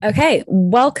Okay,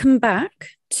 welcome back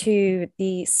to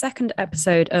the second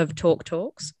episode of Talk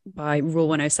Talks by Rule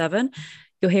 107.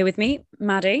 You're here with me,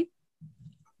 Maddie,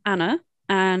 Anna,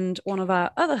 and one of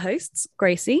our other hosts,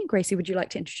 Gracie. Gracie, would you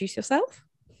like to introduce yourself?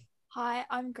 Hi,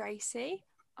 I'm Gracie.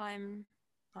 I'm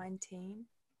 19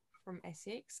 from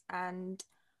Essex, and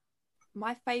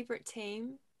my favourite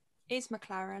team is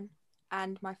McLaren,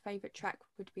 and my favourite track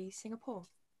would be Singapore.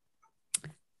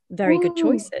 Very good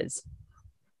choices.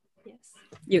 Yes.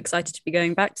 You excited to be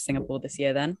going back to Singapore this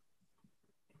year then?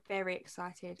 Very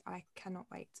excited. I cannot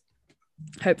wait.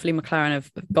 Hopefully McLaren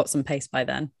have got some pace by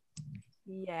then.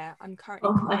 Yeah, I'm currently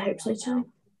I hope so too.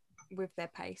 with their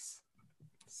pace.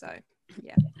 So,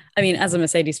 yeah. I mean, as a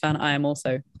Mercedes fan, I am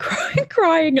also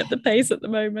crying at the pace at the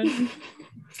moment.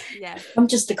 Yeah. I'm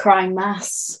just a crying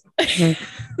mess. Yeah, same.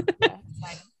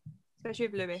 Especially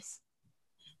with Lewis.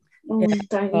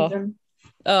 Don't even.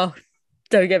 Oh,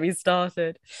 don't get me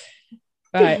started.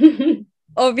 Right.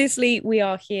 Obviously, we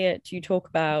are here to talk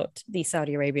about the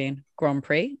Saudi Arabian Grand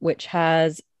Prix, which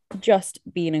has just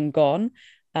been and gone.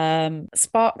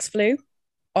 Sparks flew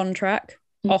on track,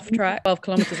 off track, 12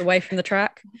 kilometers away from the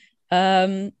track.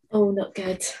 Not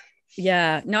good.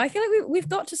 Yeah, no, I feel like we've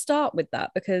got to start with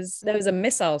that because there was a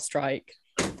missile strike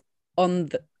on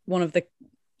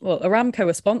Aramco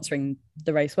were sponsoring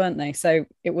the race, weren't they? So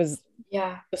it was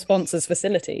the sponsor's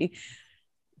facility,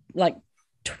 like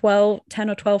 10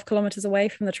 or 12 kilometers away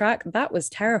from the track. That was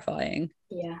terrifying.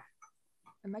 Yeah.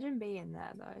 Imagine being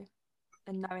there though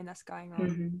and knowing that's going on.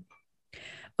 Mm-hmm.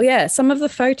 Well, yeah, some of the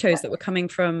photos that were coming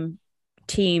from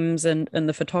teams and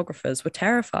the photographers were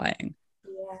terrifying.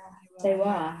 Yeah, they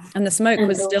were. And the smoke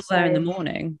was still there in the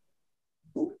morning.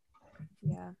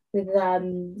 Yeah. With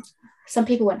some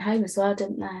people went home as well,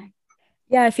 didn't they?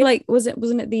 Yeah, I feel like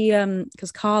wasn't it the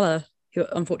because Carla, who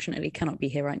unfortunately cannot be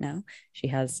here right now, she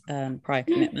has prior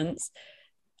commitments.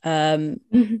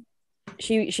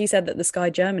 She said that the Sky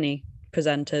Germany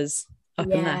presenters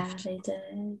up and left. Yeah, they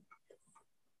did.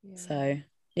 Yeah. So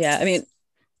yeah, I mean,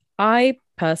 I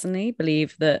personally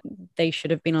believe that they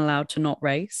should have been allowed to not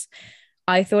race.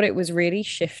 I thought it was really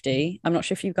shifty. I'm not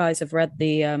sure if you guys have read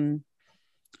the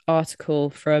article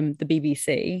from the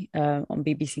BBC on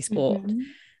BBC Sport.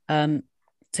 Mm-hmm.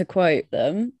 To quote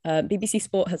them, BBC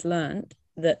Sport has learned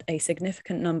that a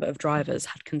significant number of drivers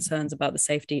had concerns about the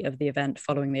safety of the event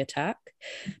following the attack,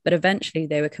 but eventually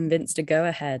they were convinced to go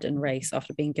ahead and race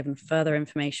after being given further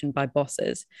information by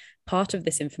bosses. Part of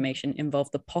this information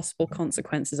involved the possible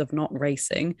consequences of not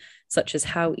racing, such as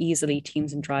how easily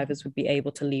teams and drivers would be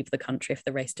able to leave the country if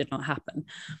the race did not happen.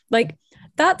 Like,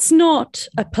 that's not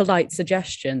a polite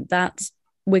suggestion. That's,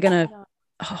 we're going to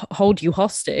hold you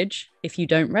hostage if you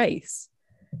don't race.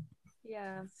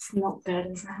 Yeah. It's not good,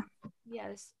 is it?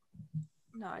 Yes.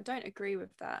 No, I don't agree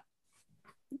with that.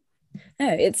 No,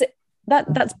 it's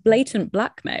that's blatant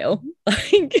blackmail.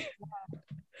 Like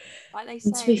they say,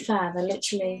 And to be fair, they're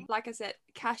literally, like I said,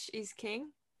 cash is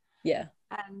king. Yeah.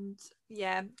 And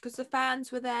yeah, because the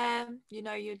fans were there,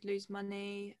 you'd lose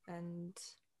money. And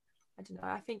I don't know,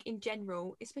 I think in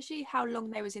general, especially how long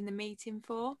they was in the meeting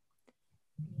for,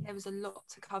 there was a lot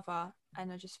to cover.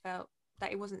 And I just felt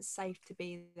that it wasn't safe to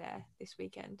be there this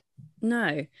weekend.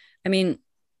 No, I mean,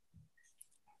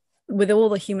 with all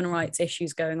the human rights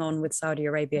issues going on with Saudi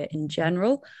Arabia in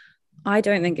general, I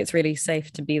don't think it's really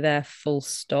safe to be there full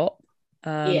stop.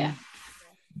 I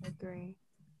agree.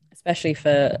 Especially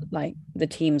for like the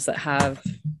teams that have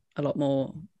a lot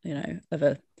more, of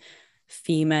a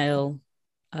female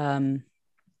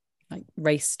like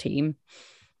race team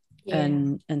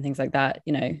and things like that,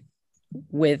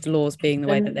 with laws being the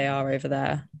way that they are over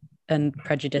there and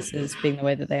prejudices being the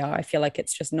way that they are. I feel like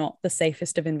it's just not the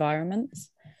safest of environments.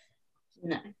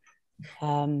 no.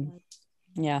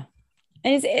 Yeah.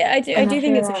 And I do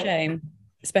think it's a shame,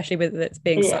 especially with it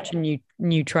being such a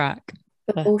new track.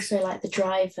 But also, like, the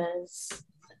drivers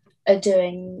are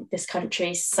doing this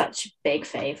country such a big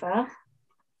favour.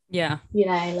 Yeah.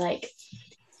 Like,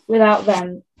 without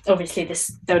them, obviously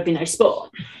there would be no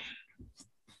sport.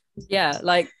 Yeah,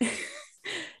 like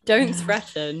don't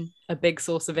threaten a big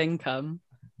source of income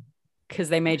because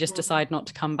they may just decide not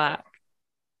to come back.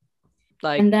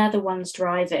 Like, and they're the ones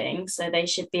driving, so they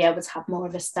should be able to have more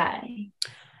of a say.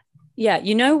 Yeah,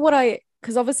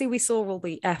 because obviously we saw all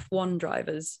the F1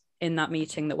 drivers in that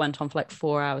meeting that went on for like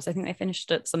 4 hours. I think they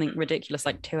finished at something ridiculous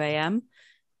like 2 a.m.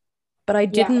 But I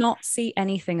did not see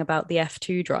anything about the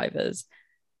F2 drivers.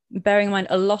 Bearing in mind,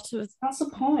 that's the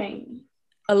point.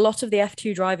 A lot of the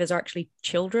F2 drivers are actually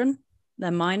children. They're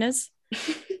minors.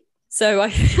 So I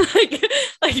feel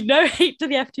like no hate to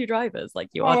the F2 drivers. Like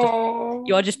you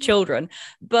are just children.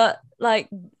 But like,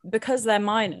 because they're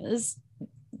minors,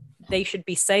 they should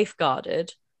be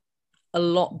safeguarded a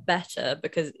lot better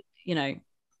because, you know,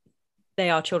 they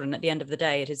are children. At the end of the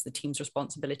day, it is the team's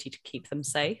responsibility to keep them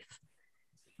safe.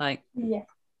 Like,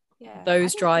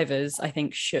 those drivers, I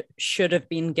think, should have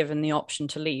been given the option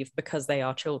to leave because they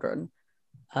are children.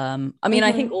 I mean,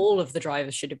 I think all of the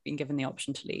drivers should have been given the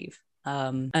option to leave,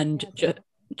 and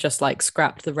just like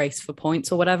scrapped the race for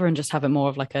points or whatever, and just have it more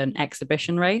of like an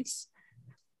exhibition race.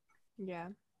 Yeah.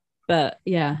 But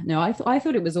yeah, no, I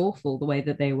thought it was awful the way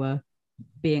that they were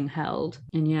being held,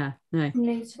 and yeah, no.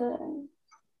 Me too.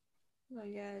 Oh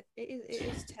yeah, it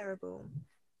is terrible.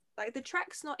 Like, the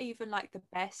track's not even like the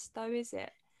best though, is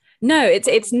it? No,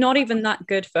 it's not even that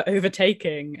good for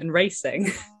overtaking and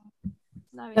racing.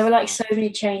 No, There were like so many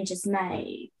changes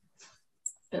made,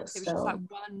 but it was just like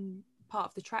one part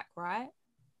of the track, right?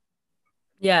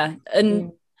 Yeah,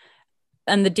 and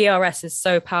the DRS is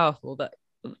so powerful that,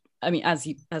 I mean, as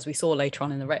we saw later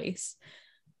on in the race,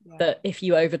 that if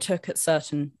you overtook at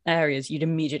certain areas, you'd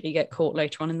immediately get caught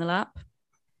later on in the lap.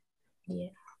 Yeah.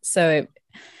 So,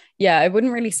 yeah, I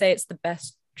wouldn't really say it's the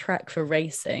best track for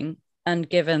racing. And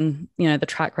given, you know, the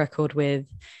track record with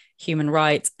human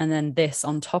rights and then this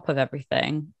on top of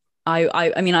everything,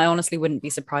 I mean, I honestly wouldn't be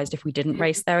surprised if we didn't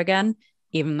race there again,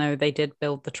 even though they did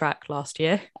build the track last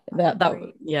year.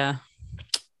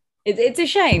 It's a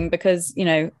shame because, you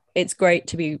know, it's great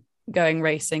to be going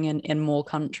racing in more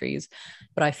countries,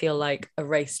 but I feel like a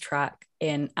racetrack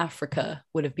in Africa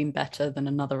would have been better than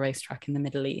another racetrack in the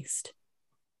Middle East.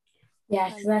 Yeah,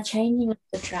 because they're changing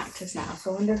the tractors now,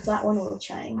 so I wonder if that one will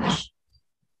change.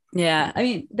 Yeah, I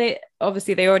mean, they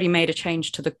already made a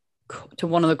change to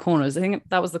one of the corners. I think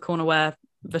that was the corner where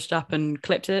Verstappen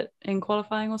clipped it in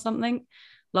qualifying or something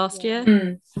last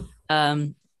year.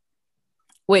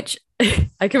 Which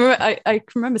I can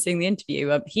remember seeing the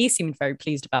interview. He seemed very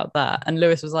pleased about that, and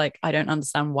Lewis was like, "I don't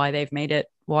understand why they've made it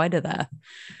wider there."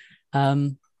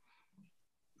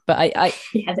 But I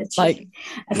like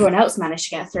everyone else managed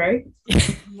to get through.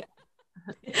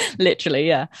 Literally,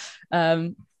 yeah.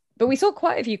 But we saw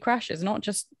quite a few crashes, not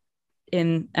just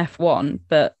in F1,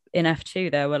 but in F2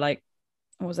 there were like,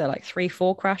 what was there, like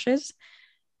 3-4 crashes,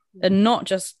 and not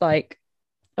just like,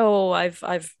 oh,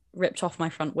 I've ripped off my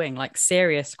front wing, like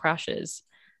serious crashes.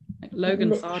 Like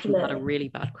Logan Sargent had a really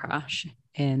bad crash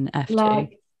in F2.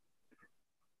 Like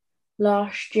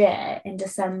last year in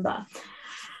December,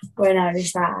 when I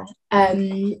was there,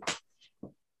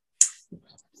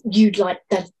 you'd like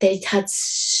that they'd had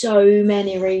so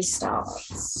many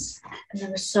restarts and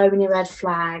there were so many red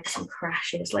flags and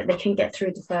crashes. Like, they couldn't get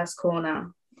through the first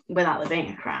corner without there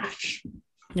being a crash.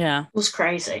 Yeah, it was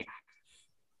crazy.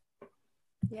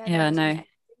 Yeah, no.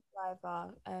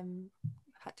 Driver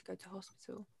had to go to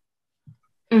hospital.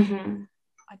 I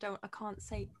can't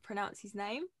pronounce his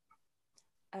name.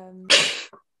 I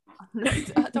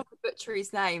don't butcher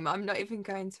his name. I'm not even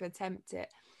going to attempt it.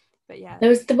 But yeah, there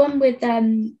was the one with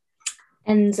Enzo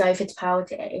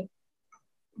Fittipaldi,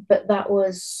 but that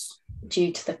was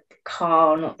due to the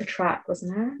car, not the track,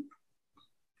 wasn't it?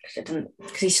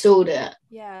 Because he stalled it.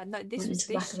 Yeah, no, this was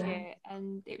this year,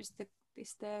 and it's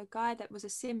the guy that was a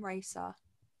sim racer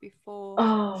before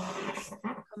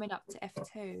coming up to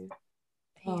F2.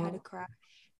 He had a crash.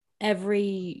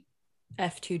 Every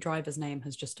F2 driver's name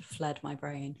has just fled my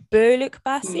brain. Burluk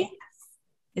Bassi? Yes.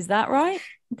 Is that right?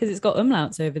 Because it's got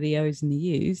umlauts over the O's and the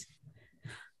U's.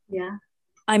 Yeah.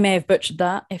 I may have butchered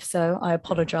that. If so, I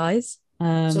apologise.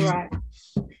 It's all right.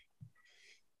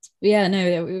 Yeah, no,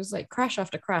 it was like crash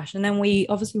after crash. And then we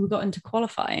got into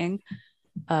qualifying,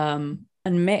 and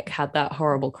Mick had that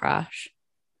horrible crash.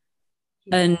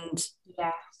 And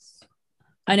yes,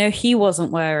 I know he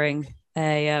wasn't wearing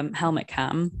a helmet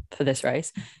cam for this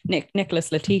race. Nicholas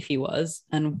Latifi was,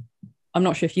 and I'm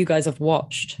not sure if you guys have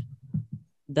watched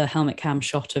the helmet cam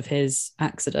shot of his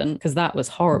accident, because that was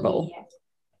horrible.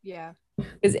 Yeah,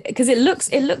 because it looks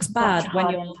bad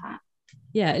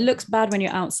it looks bad when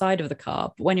you're outside of the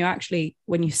car, but when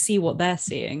you see what they're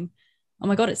seeing, oh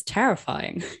my god, it's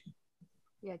terrifying.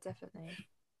 Yeah, definitely.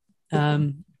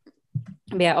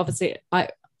 But yeah, obviously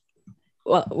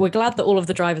we're glad that all of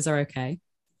the drivers are okay.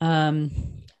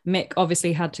 Mick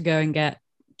obviously had to go and get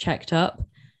checked up,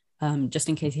 just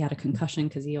in case he had a concussion,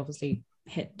 because he obviously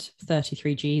hit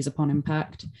 33 Gs upon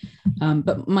impact.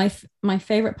 But my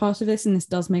favorite part of this, and this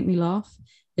does make me laugh,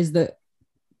 is that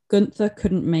Gunther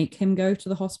couldn't make him go to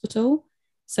the hospital,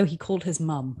 so he called his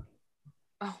mum.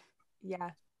 Oh, yeah.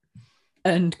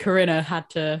 And Corinna had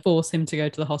to force him to go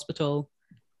to the hospital,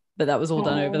 but that was all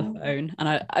done over the phone. And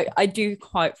I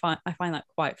find that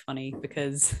quite funny,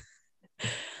 because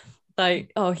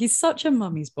like, oh, he's such a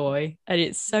mummy's boy, and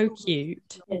it's so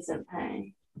cute. Isn't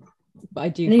he? But I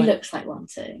do. And he looks like one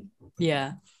too.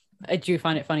 Yeah, I do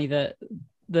find it funny that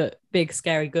the big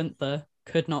scary Gunther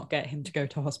could not get him to go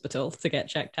to hospital to get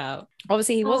checked out.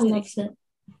 Obviously, he wasn't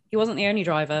the only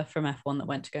driver from F1 that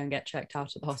went to go and get checked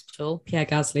out at the hospital. Pierre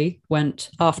Gasly went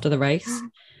after the race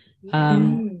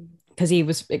because he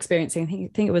was experiencing, I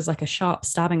think it was like a sharp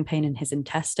stabbing pain in his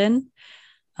intestine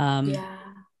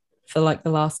for like the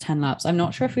last 10 laps. I'm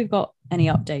not sure if we've got any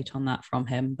update on that from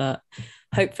him, but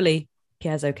hopefully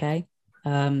Pierre's okay.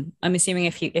 I'm assuming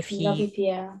if he love you,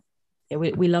 Pierre. Yeah,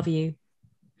 we love you.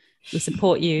 We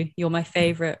support you. You're my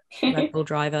favorite Red Bull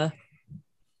driver.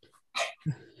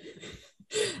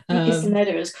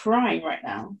 Tsunoda is crying right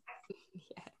now.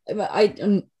 But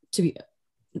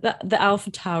the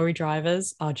Alpha Tauri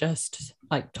drivers are just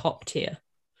like top tier.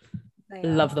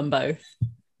 Love them both.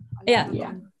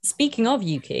 Yeah. Speaking of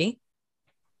Yuki,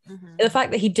 the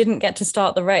fact that he didn't get to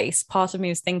start the race, part of me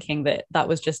was thinking that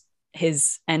was just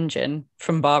his engine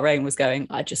from Bahrain was going,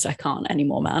 I can't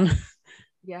anymore, man.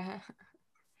 Yeah.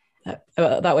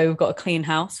 That way we've got a clean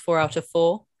house, 4 out of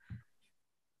 4.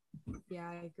 Yeah,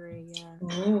 I agree. Yeah.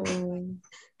 Ooh.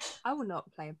 I will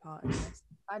not play a part in this.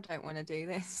 I don't want to do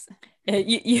this. Yeah,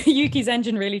 Yuki's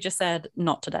engine really just said,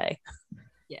 not today.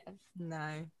 Yeah,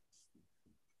 no.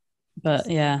 But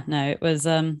yeah, no, it was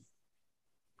an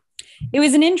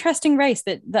interesting race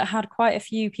that had quite a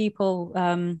few people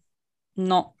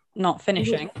not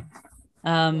finishing.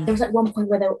 There was like one point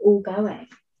where they were all going.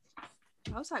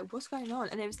 I was like, what's going on?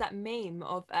 And there was that meme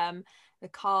of the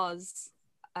Cars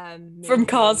from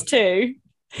Cars 2.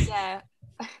 Yeah.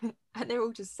 And they're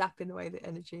all just zapping away the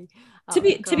energy. To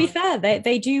be fair,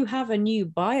 they do have a new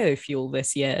biofuel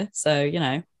this year, so you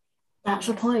know. That's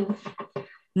the point.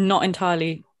 Not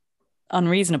entirely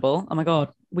unreasonable. Oh my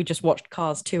god, we just watched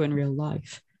Cars 2 in real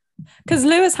life. Because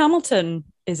Lewis Hamilton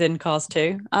is in Cars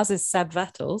 2, as is Seb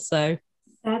Vettel, so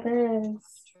that is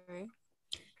true.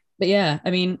 But yeah,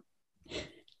 I mean,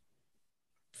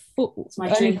 it's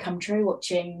my dream come true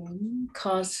watching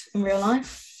Cars in real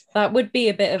life. That would be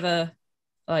a bit of a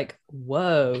like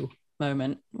whoa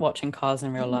moment watching Cars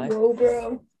in real life. Whoa,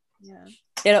 bro. Yeah.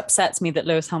 It upsets me that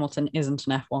Lewis Hamilton isn't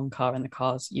an F1 car in the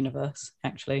Cars universe,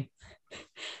 actually.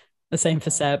 The same for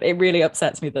Seb. It really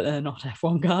upsets me that they're not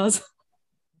F1 cars.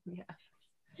 Yeah.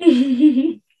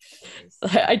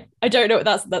 I don't know.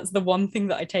 That's the one thing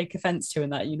that I take offense to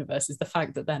in that universe is the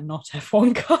fact that they're not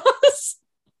F1 cars.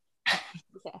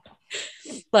 Yeah.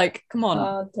 Like, come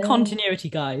on, continuity,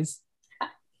 guys.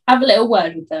 Have a little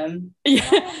word with them.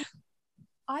 Yeah.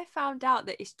 I found out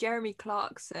that it's Jeremy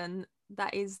Clarkson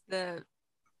that is the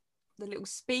little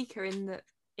speaker in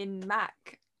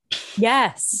Mac.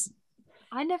 Yes.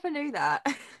 I never knew that.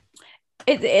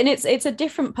 It's a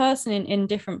different person in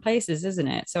different places, isn't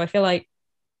it? So I feel like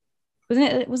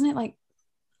wasn't it like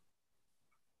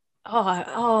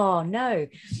oh no,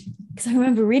 because I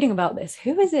remember reading about this.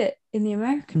 Who is it in the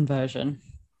American version?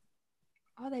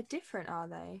 Oh, they're different, are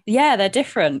they? Yeah, they're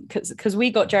different because we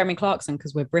got Jeremy Clarkson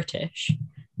because we're British.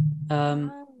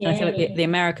 And I feel like the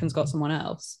Americans got someone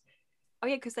else. Oh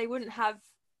yeah, because they wouldn't have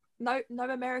no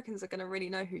Americans are going to really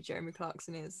know who Jeremy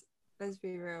Clarkson is. Let's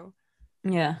be real.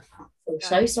 Yeah.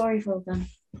 So sorry for them.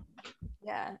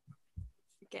 Yeah.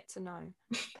 Get to know.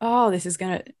 Oh, this is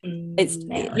gonna.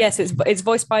 It's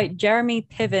voiced by Jeremy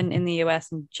Piven in the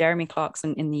US and Jeremy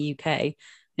Clarkson in the UK.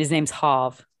 His name's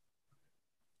Harv.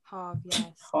 Harv, yes.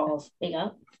 Harv, big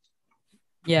up.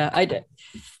 Yeah, I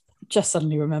just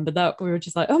suddenly remembered that. We were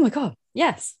just like, oh my god,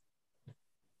 yes.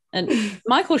 And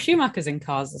Michael Schumacher's in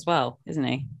Cars as well, isn't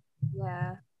he?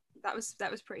 Yeah, that was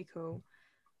pretty cool.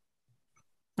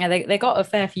 Yeah, they got a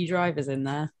fair few drivers in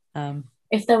there.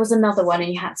 If there was another one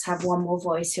and you had to have one more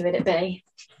voice, who would it be?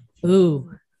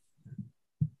 Ooh.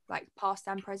 Like past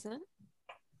and present?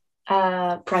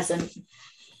 Present.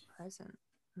 Present.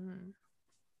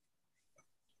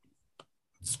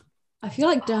 I feel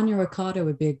like Daniel Ricciardo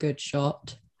would be a good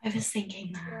shot. I was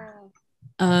thinking that.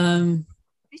 Yeah.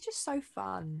 He's just so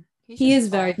fun. He is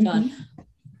very fun.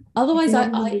 Otherwise, I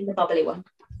the bubbly one.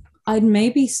 I'd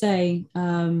maybe say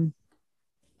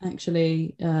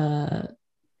actually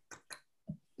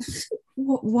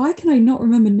why can I not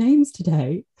remember names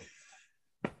today?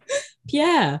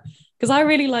 Pierre, because I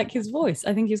really like his voice.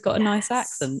 I think he's got a nice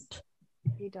accent.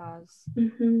 He does.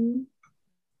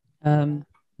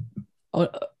 Or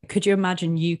could you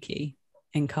imagine Yuki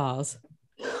in Cars?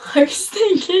 I was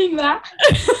thinking that.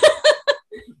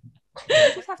 You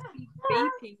just have to be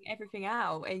beeping everything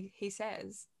out, he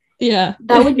says. Yeah.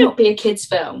 That would not be a kid's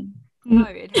film. No,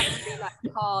 it'd have to be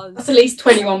like Cars. That's at least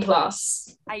 21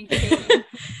 plus. 18.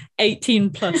 18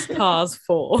 plus Cars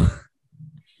 4.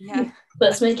 Yeah.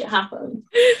 Let's make it happen.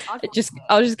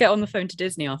 I'll just get on the phone to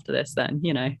Disney after this. Then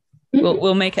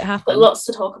we'll make it happen. Got lots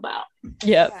to talk about.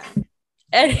 Yep. Yeah.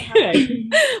 Anyway,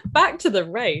 back to the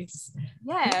race.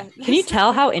 Yeah. Can you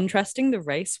tell how interesting the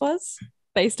race was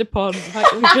based upon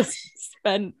like we just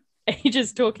spent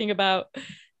ages talking about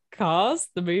Cars,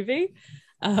 the movie?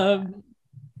 Right.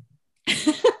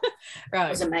 It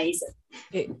was amazing.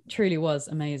 It truly was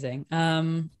amazing.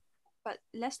 But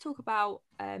let's talk about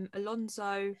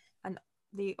Alonso and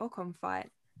the Ocon fight.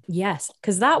 Yes,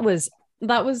 because that was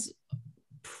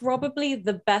probably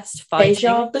the best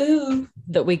fighting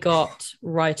that we got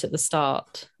right at the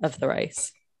start of the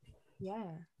race.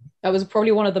 Yeah. That was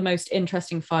probably one of the most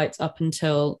interesting fights up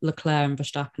until Leclerc and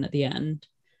Verstappen at the end.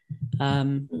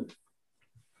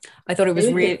 I thought it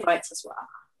was really good fights as well.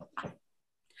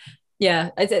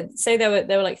 Yeah, I'd say there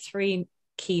were like three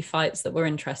key fights that were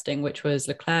interesting, which was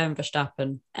Leclerc and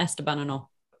Verstappen, Esteban and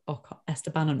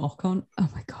Ocon. Oh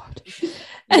my god,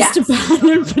 yes. Esteban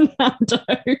and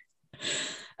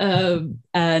Fernando,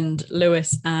 and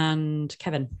Lewis and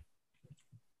Kevin.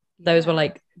 Those were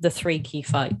like the three key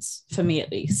fights for me,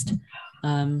 at least.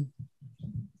 But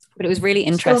it was really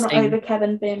interesting. Still not over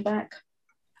Kevin being back.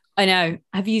 I know.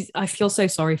 I feel so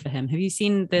sorry for him. Have you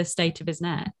seen the state of his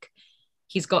neck?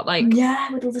 He's got like... Yeah,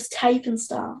 with all this tape and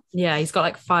stuff. Yeah, he's got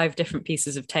like 5 different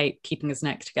pieces of tape keeping his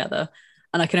neck together.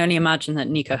 And I can only imagine that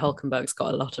Nico Hülkenberg's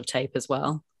got a lot of tape as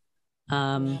well.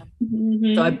 So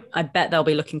I bet they'll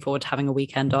be looking forward to having a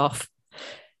weekend off.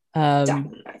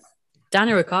 Daniel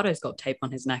Ricciardo's got tape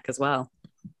on his neck as well.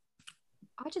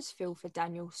 I just feel for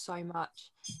Daniel so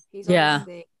much. He's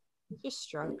obviously just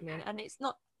struggling. And it's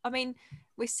not... I mean,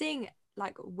 we're seeing...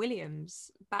 like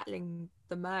Williams battling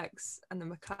the Mercs and the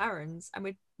McLarens, and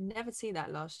we'd never seen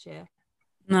that last year.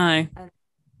 No. And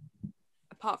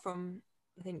apart from,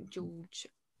 I think, George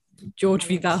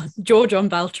on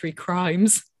Valtteri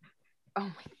crimes. Oh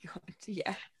my god,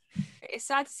 yeah. It's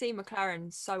sad to see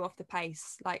McLaren so off the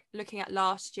pace. Like looking at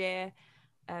last year,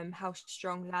 how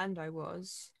strong Lando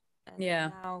was. And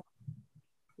now,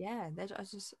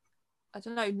 I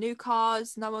don't know, new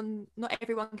cars. Not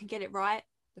everyone can get it right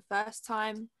the first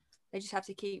time. They just have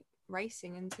to keep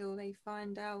racing until they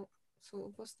find out sort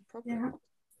of what's the problem.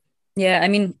 Yeah, I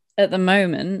mean, at the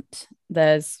moment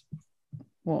there's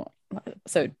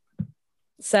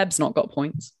Seb's not got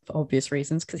points for obvious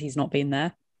reasons because he's not been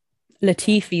there.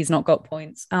 Latifi's not got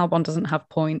points. Albon doesn't have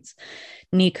points.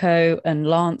 Nico and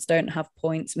Lance don't have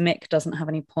points. Mick doesn't have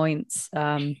any points.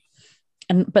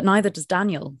 But neither does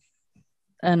Daniel.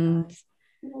 And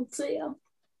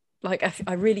like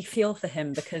I really feel for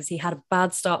him because he had a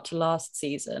bad start to last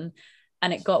season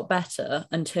and it got better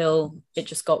until it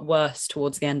just got worse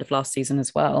towards the end of last season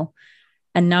as well.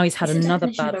 And now he's had another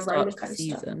bad start to the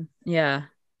season. Yeah.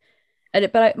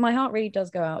 But my heart really does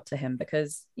go out to him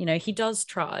because, he does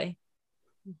try.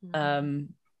 Mm-hmm.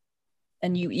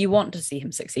 And you want to see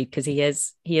him succeed because he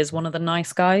is one of the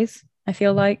nice guys, I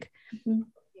feel like. Mm-hmm.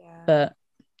 Yeah. But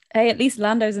hey, at least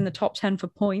Lando's in the top 10 for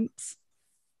points.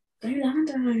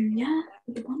 Lando, yeah,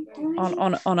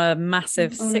 on a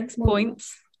massive 6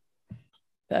 points.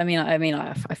 But I mean,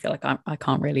 I feel like I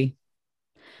can't really.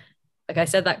 Like I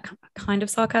said that kind of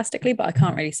sarcastically, but I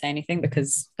can't really say anything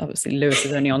because obviously Lewis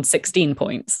is only on 16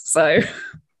 points. So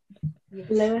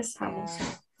Lewis has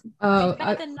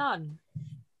better than none.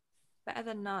 Better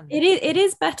than none. It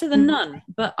is better than none.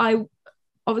 But I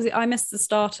missed the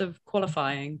start of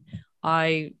qualifying.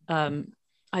 Because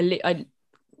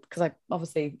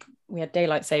obviously we had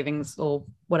daylight savings or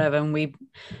whatever, and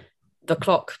the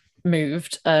clock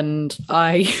moved, and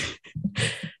I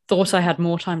thought I had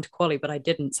more time to quali, but I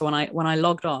didn't. So when I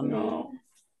logged on,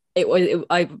 it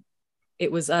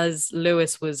was as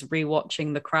Lewis was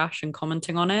rewatching the crash and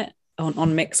commenting on it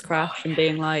on Mick's crash and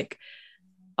being like,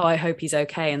 "Oh, I hope he's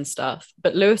okay" and stuff.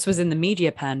 But Lewis was in the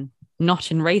media pen,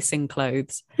 not in racing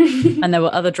clothes, and there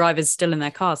were other drivers still in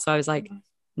their cars. So I was like,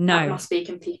 "No, that must be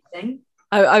competing."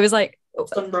 I was like,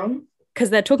 "What's gone wrong?" Because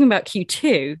they're talking about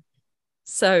Q2,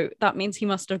 so that means he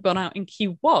must have gone out in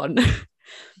Q1.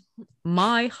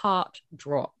 My heart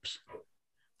dropped.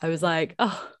 I was like,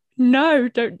 "Oh no,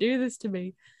 don't do this to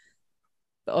me."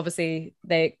 But obviously,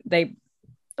 they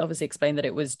obviously explained that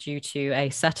it was due to a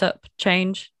setup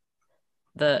change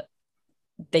that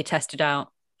they tested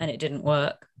out and it didn't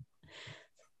work.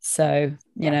 So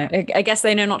I guess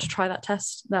they know not to try that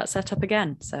setup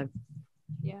again. So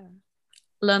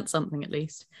learned something at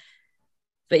least.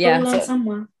 But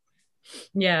somewhere.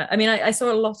 Yeah, I mean, I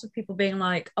saw a lot of people being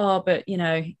like, "Oh, but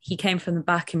he came from the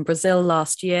back in Brazil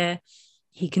last year.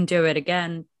 He can do it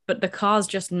again." But the car's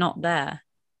just not there.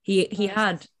 He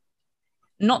had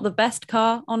not the best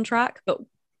car on track, but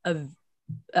a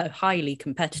a highly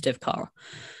competitive car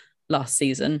last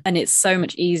season, and it's so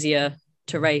much easier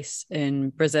to race in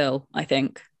Brazil, I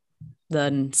think,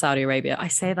 than Saudi Arabia. I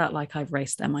say that like I've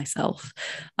raced there myself.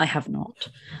 I have not.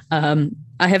 I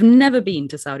have never been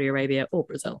to Saudi Arabia or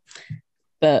Brazil,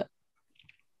 but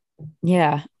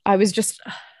yeah, I was just,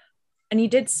 and he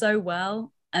did so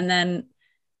well, and then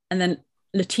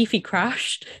Latifi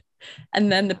crashed,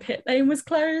 and then the pit lane was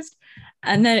closed,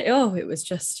 and then it was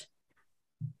just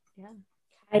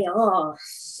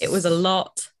chaos. It was a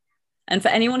lot. And for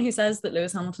anyone who says that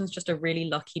Lewis Hamilton's just a really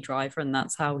lucky driver and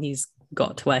that's how he's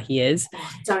got to where he is,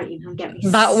 don't even get me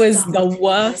that was the started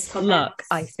worst on those luck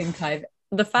I think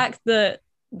the fact that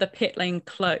the pit lane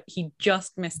he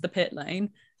just missed the pit lane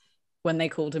when they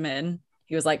called him in.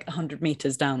 He was like 100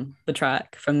 meters down the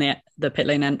track from the pit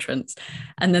lane entrance,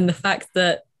 and then the fact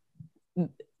that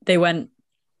they went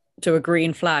to a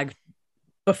green flag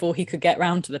before he could get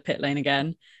round to the pit lane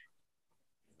again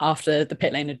after the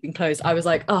pit lane had been closed. I was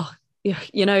like, oh,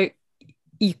 you know,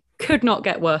 you could not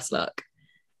get worse luck.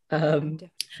 But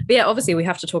yeah, obviously we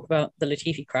have to talk about the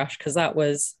Latifi crash, because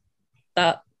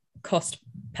that cost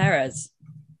Perez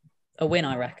a win,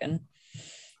 I reckon.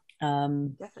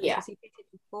 Definitely, because he pitted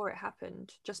before it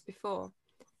happened, just before.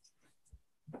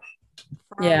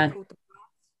 Yeah.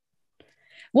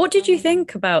 What did you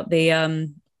think about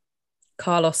the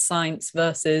Carlos Sainz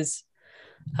versus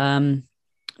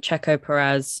Checo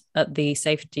Perez at the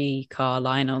safety car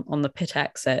line on the pit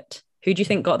exit? Who do you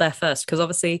think got there first? Because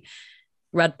obviously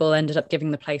Red Bull ended up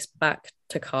giving the place back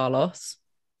to Carlos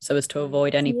so as to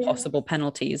avoid any possible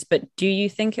penalties. But do you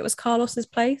think it was Carlos's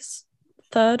place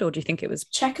third, or do you think it was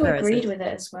Checo Perez's? agreed with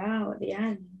it as well at the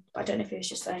end. I don't know if he was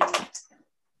just saying that.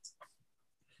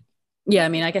 Yeah, I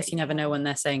mean, I guess you never know when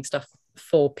they're saying stuff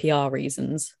for PR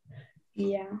reasons.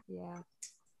 Yeah.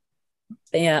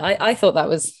 But yeah, I thought that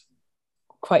was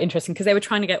quite interesting, because they were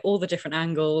trying to get all the different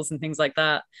angles and things like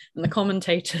that, and the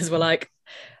commentators were like,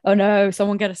 oh no,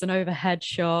 someone get us an overhead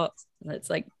shot, let's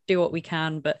like do what we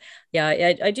can. But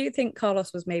yeah, I do think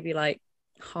Carlos was maybe like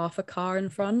half a car in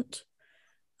front.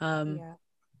 But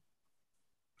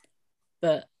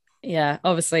yeah,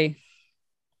 obviously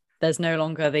there's no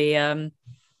longer the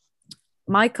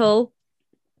Michael.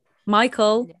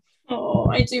 Oh,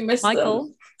 I do miss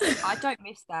Michael. I don't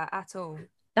miss that at all.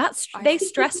 They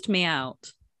stressed me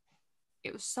out.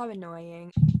 It was so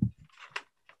annoying. I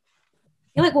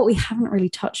feel like what we haven't really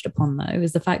touched upon, though,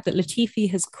 is the fact that Latifi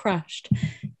has crashed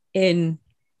in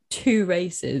 2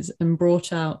 races and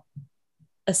brought out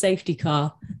a safety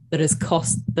car that has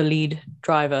cost the lead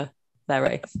driver their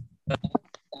race.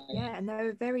 Yeah, and they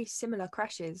were very similar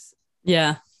crashes.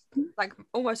 Yeah. Like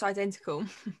almost identical.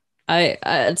 I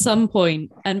at some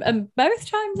point, and both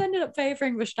times ended up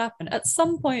favouring Verstappen. At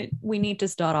some point, we need to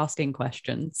start asking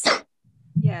questions.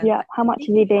 Yeah. How much is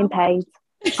he being paid?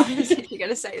 I was literally going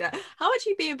to say that. How much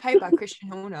are you being paid by Christian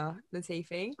Horner,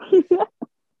 Latifi?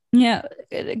 Yeah,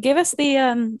 give us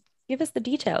the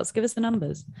details. Give us the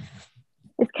numbers.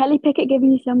 Is Kelly Pickett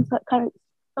giving you some kind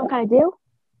of deal?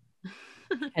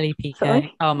 Kelly Piquet.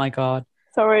 Sorry. Oh my god.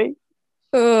 Sorry.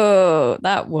 Oh,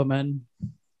 that woman.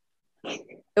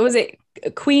 Was it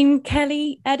Queen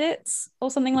Kelly Edits or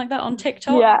something like that on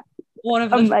TikTok? Yeah. One of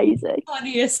the amazing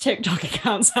funniest TikTok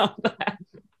accounts out there.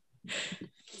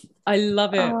 I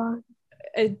love it.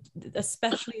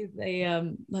 Especially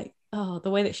the the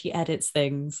way that she edits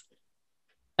things.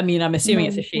 I mean, I'm assuming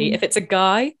it's a she. If it's a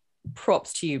guy,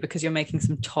 props to you, because you're making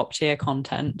some top tier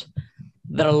content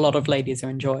that a lot of ladies are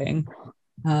enjoying.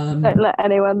 Don't let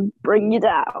anyone bring you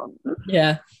down.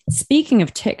 Yeah. Speaking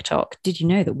of TikTok, did you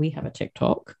know that we have a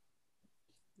TikTok?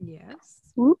 Yes.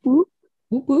 Whoop, whoop.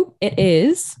 Whoop, whoop. It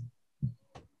is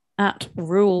at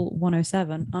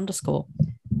rule107_,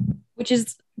 which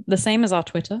is the same as our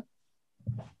Twitter.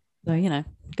 So,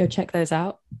 go check those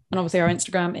out. And obviously our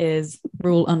Instagram is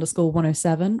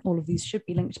rule_107. All of these should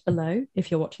be linked below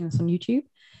if you're watching this on YouTube.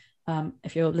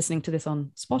 If you're listening to this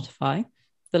on Spotify,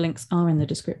 the links are in the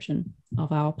description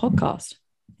of our podcast.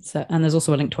 So, and there's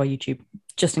also a link to our YouTube,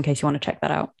 just in case you want to check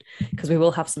that out, because we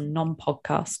will have some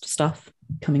non-podcast stuff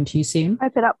coming to you soon.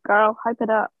 Hype it up, girl. Hype it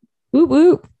up. Whoop,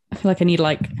 whoop. I feel like I need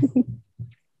like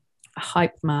a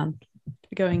hype man to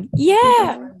be going,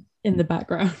 yeah, in the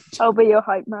background. I'll be your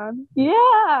hype man.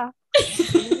 Yeah.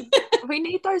 We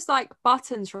need those like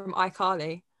buttons from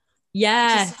iCarly.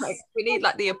 Yes. Like, we need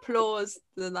like the applause,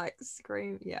 the like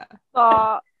scream. Yeah.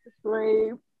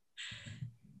 Scream.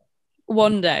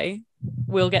 One day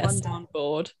we'll get a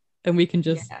soundboard and we can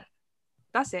just. Yeah.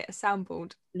 That's it, a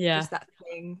soundboard. Yeah. Just that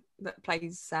thing that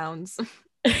plays sounds.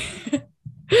 Yeah.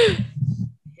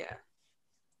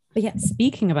 But yeah,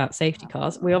 speaking about safety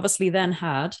cars, we obviously then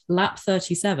had lap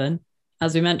 37,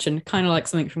 as we mentioned, kind of like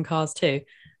something from Cars 2.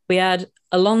 We had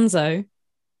Alonso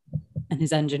and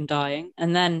his engine dying,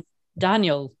 and then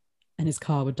Daniel and his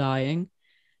car were dying,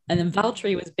 and then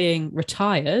Valtteri was being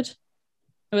retired.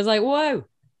 It was like, whoa,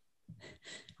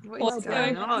 What's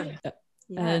going on?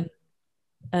 Yeah.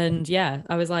 And yeah,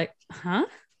 I was like, huh?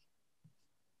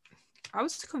 I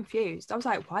was confused. I was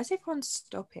like, why is everyone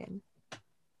stopping?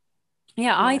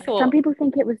 Yeah, I thought some people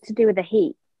think it was to do with the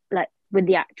heat, like with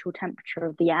the actual temperature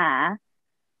of the air.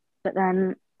 But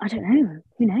then I don't know.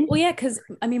 Who knows? Well, yeah, because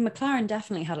I mean, McLaren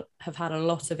definitely have had a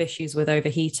lot of issues with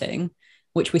overheating,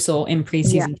 which we saw in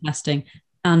preseason testing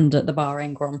and at the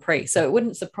Bahrain Grand Prix. So it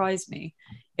wouldn't surprise me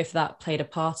if that played a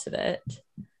part of it.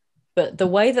 But the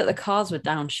way that the cars were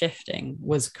downshifting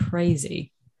was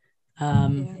crazy.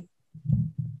 And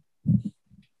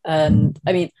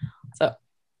I mean, so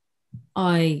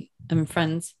I am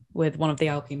friends with one of the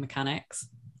Alpine mechanics,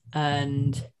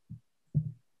 and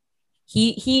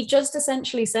he just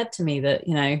essentially said to me that,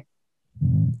 you know,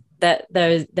 that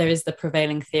there is the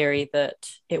prevailing theory that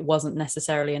it wasn't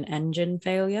necessarily an engine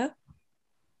failure,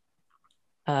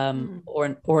 or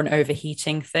an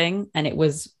overheating thing, and it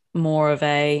was more of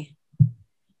a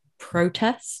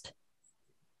protest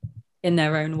in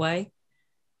their own way.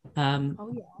 But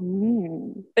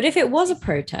if it was a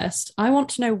protest, I want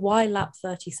to know why lap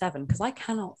 37, because I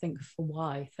cannot think for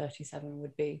why 37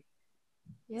 would be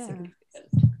significant.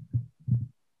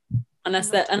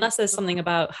 Unless there's something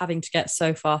about having to get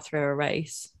so far through a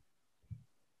race.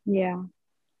 Yeah.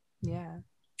 And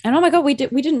oh my god, we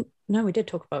did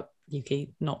talk about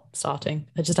Yuki not starting.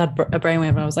 I just had a brainwave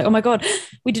and I was like, oh my god,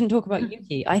 we didn't talk about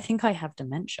Yuki. I think I have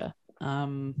dementia,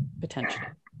 potentially.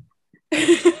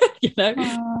 You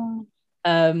know.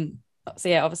 So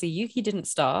yeah, obviously Yuki didn't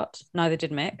start, neither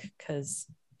did Mick, because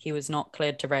he was not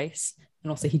cleared to race, and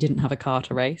also he didn't have a car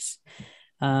to race.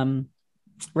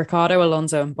 Ricciardo,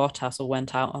 Alonso and Bottas all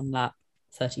went out on lap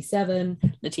 37.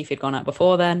 Latifi had gone out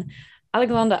before then.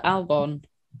 Alexander Albon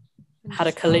had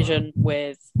a collision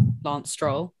with Lance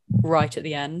Stroll right at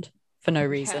the end for no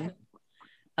reason.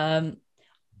 Who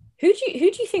do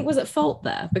you think was at fault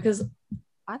there? Because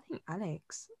I think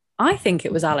Alex. I think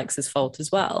it was Alex's fault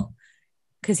as well,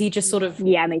 because he just sort of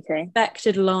me too.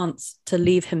 expected Lance to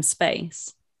leave him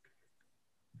space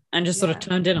and just sort of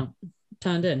turned in.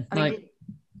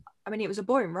 I mean, it was a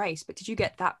boring race, but did you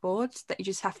get that bored that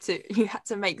you had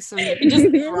to make some? You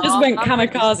just went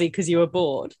kamikaze because you were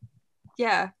bored.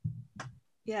 Yeah.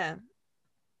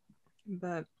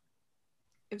 But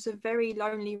it was a very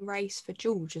lonely race for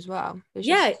George as well.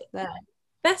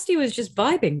 Bestie was just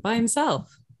vibing by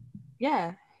himself.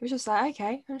 Yeah, he was just like,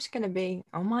 okay, I'm just going to be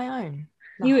on my own.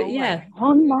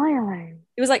 On my own.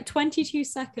 It was like 22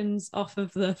 seconds off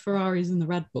of the Ferraris and the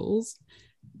Red Bulls,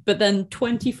 but then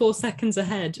 24 seconds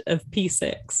ahead of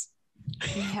P6.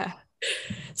 Yeah.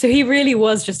 So he really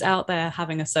was just out there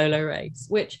having a solo race,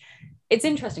 which it's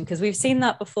interesting because we've seen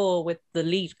that before with the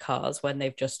lead cars when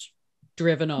they've just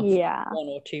driven off one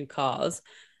or two cars.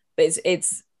 But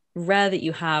it's rare that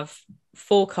you have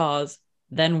 4 cars,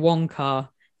 then 1 car,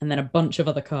 and then a bunch of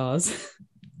other cars.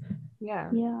 Yeah.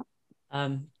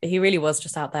 He really was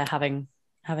just out there having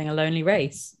a lonely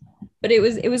race. But it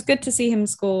was good to see him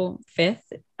score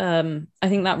 5th. I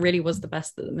think that really was the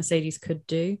best that the Mercedes could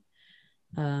do.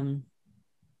 Yeah,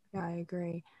 I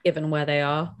agree. Given where they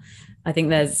are, I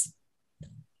think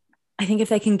if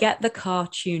they can get the car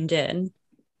tuned in,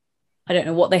 I don't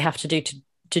know what they have to do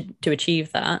to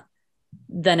achieve that,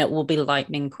 then it will be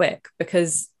lightning quick,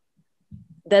 because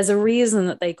there's a reason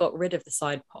that they got rid of the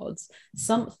side pods.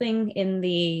 Something in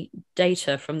the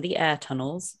data from the air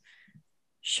tunnels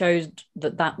showed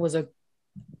that was a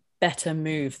better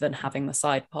move than having the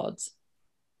side pods.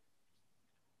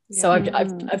 Yeah. So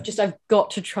I've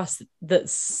got to trust that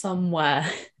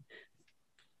somewhere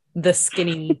the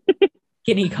skinny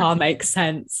car makes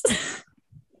sense.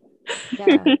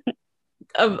 Yeah.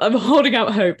 I'm holding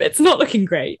out hope. It's not looking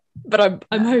great, but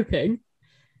I'm hoping.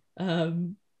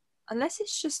 Unless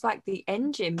it's just like the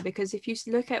engine, because if you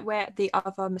look at where the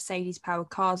other Mercedes powered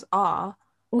cars are.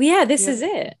 Well, yeah, this is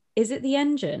it. Is it the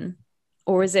engine?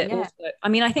 Or is it also, I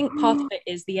mean, I think part of it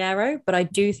is the aero, but I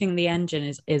do think the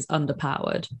engine is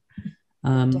underpowered.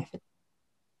 Definitely.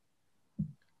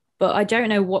 But I don't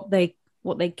know what they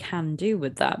can do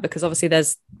with that, because obviously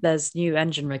there's new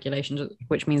engine regulations,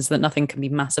 which means that nothing can be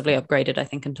massively upgraded, I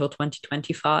think, until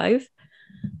 2025.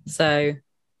 So,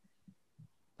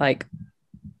 like,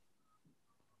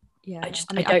 yeah, I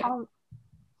don't.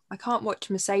 I can't watch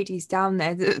Mercedes down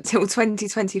there till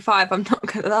 2025. I'm not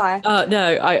gonna lie.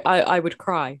 No, I would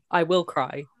cry. I will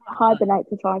cry. Hibernate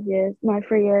for 5 years. No,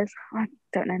 3 years. I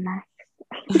don't know now.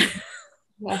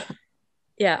 Yeah.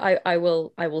 Yeah, I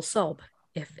will sob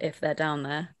if they're down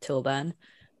there till then.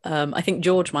 I think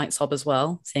George might sob as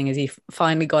well, seeing as he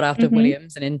finally got out of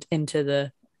Williams and into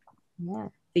the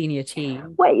senior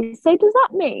team. Wait, so does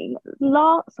that mean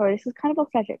sorry, this is kind of off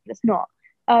subject, but it's not.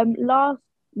 Last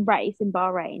race in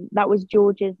Bahrain, that was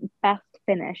George's best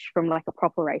finish from like a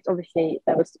proper race. Obviously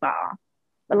there was Spa,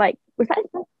 but like, was that his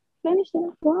best finish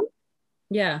in F1?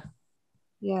 Yeah.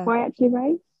 Why actually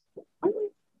race?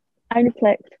 I only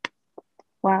clicked.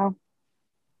 Wow.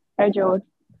 Oh, George.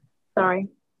 Sorry.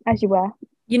 As you were.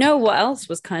 You know what else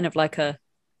was kind of like a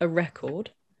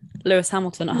record? Lewis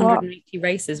Hamilton, 180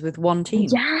 races with one team.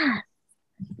 Yeah.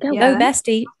 Go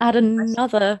bestie, add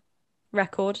another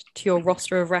record to your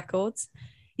roster of records.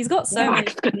 He's got so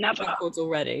many records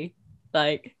already.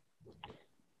 Like,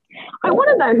 I want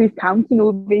to know who's counting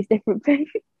all these different things.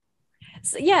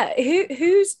 So, yeah,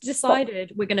 who's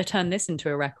decided we're going to turn this into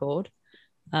a record?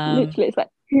 Literally, it's like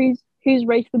who's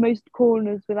raced the most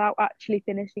corners without actually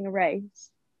finishing a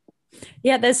race.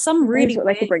 Yeah, there's some really what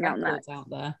they could bring out there.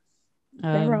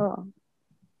 There are.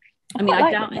 I mean,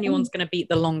 I doubt anyone's going to beat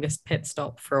the longest pit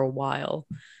stop for a while.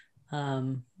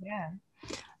 Yeah,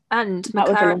 and that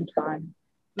was a long time.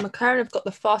 McLaren have got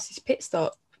the fastest pit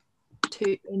stop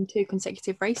in 2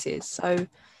 consecutive races, so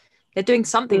they're doing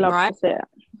something right.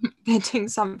 They're doing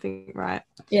something right.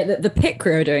 Yeah, the pit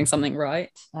crew are doing something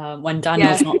right when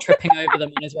Daniel's not tripping over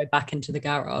them on his way back into the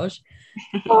garage.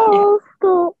 Oh,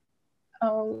 stop.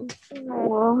 Oh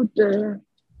dear.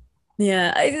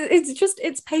 Yeah,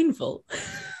 it's painful.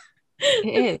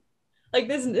 It is. Like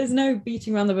there's no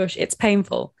beating around the bush. It's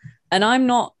painful. And I'm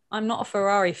not a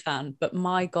Ferrari fan, but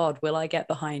my God, will I get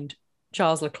behind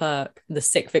Charles Leclerc, the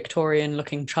sick Victorian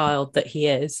looking child that he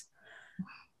is.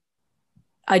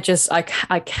 I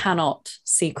cannot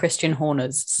see Christian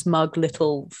Horner's smug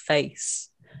little face.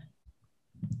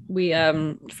 We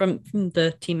from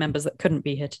the team members that couldn't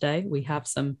be here today, we have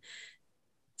some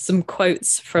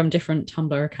quotes from different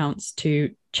Tumblr accounts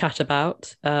to chat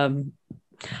about.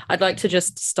 I'd like to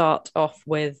just start off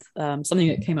with something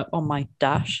that came up on my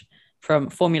dash from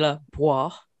Formula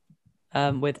Bois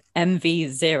with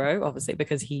MV0, obviously,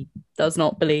 because he does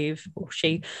not believe, or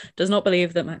she does not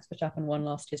believe, that Max Verstappen won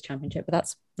last year's championship, but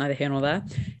that's neither here nor there.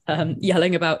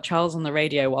 Yelling about Charles on the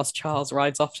radio whilst Charles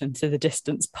rides off into the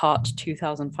distance, part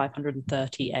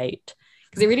 2538.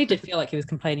 Because it really did feel like he was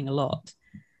complaining a lot.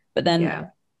 But then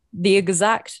the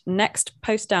exact next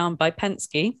post down by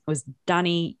Penske was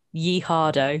Danny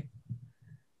Yeehardo.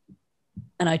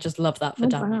 And I just love that for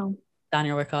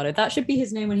Daniel Ricciardo. That should be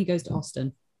his name when he goes to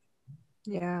Austin.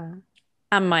 Yeah.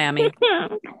 And Miami.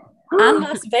 And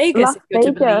Las Vegas, if you're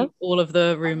to believe all of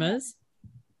the rumors.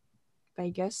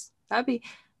 Vegas. That'd be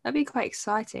quite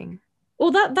exciting.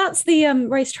 Well, that's the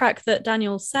racetrack that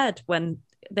Daniel said when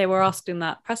they were asked in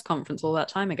that press conference all that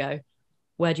time ago,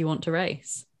 where do you want to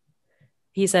race?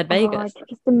 He said Vegas. I can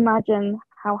just imagine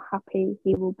how happy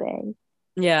he will be.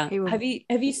 Yeah. Have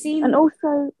you seen and also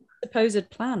the supposed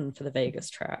plan for the Vegas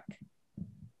track?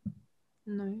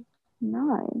 No.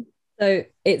 So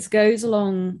it goes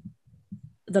along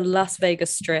the Las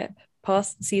Vegas Strip,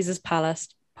 past Caesar's Palace,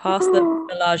 past the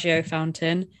Bellagio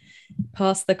Fountain,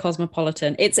 past the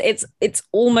Cosmopolitan. It's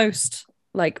almost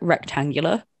like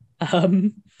rectangular.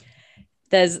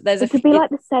 There's it could be like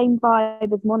the same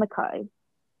vibe as Monaco.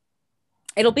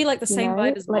 It'll be like the same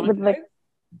vibe as Monaco,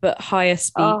 but higher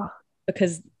speed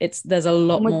because there's a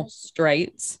lot more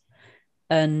straights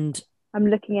and I'm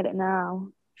looking at it now.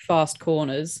 Fast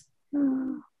corners.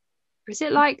 Is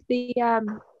it like the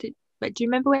do you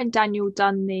remember when Daniel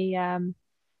done the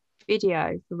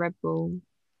video for Red Bull?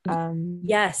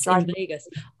 Yes, in Vegas.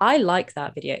 I like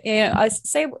that video. Yeah,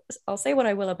 I'll say what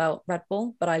I will about Red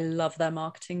Bull, but I love their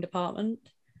marketing department.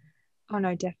 Oh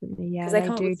no, definitely, yeah. Because they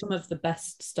come up with some of the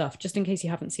best stuff. Just in case you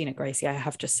haven't seen it, Gracie, I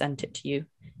have just sent it to you.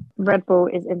 Red Bull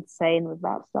is insane with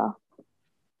that stuff.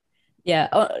 Yeah,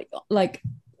 like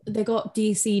they got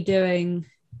DC doing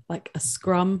like a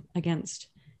scrum against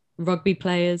rugby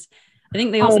players. I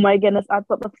think they also... Oh my goodness, I've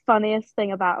got the funniest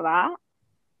thing about that.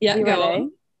 Yeah, go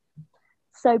on.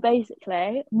 So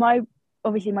basically, my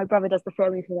brother does the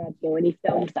filming for Red Bull and he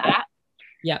filmed that.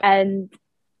 Yeah. And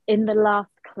in the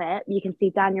last clip, you can see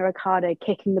Daniel Ricciardo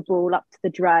kicking the ball up to the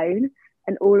drone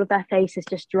and all of their faces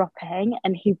just dropping,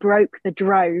 and he broke the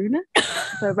drone.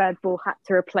 So Red Bull had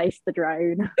to replace the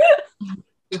drone.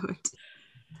 Good.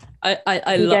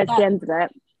 I love that. The end of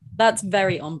it. That's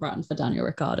very on brand for Daniel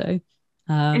Ricciardo.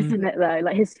 Isn't it though?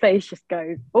 Like his face just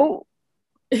goes, oh.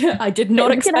 I did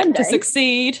not expect to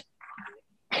succeed.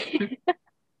 Good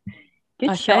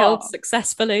I failed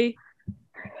successfully.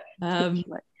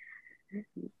 But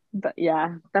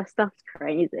yeah, that stuff's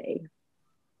crazy.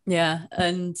 Yeah,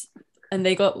 and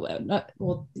they got,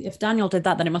 well, if Daniel did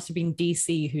that, then it must have been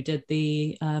DC who did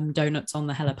the donuts on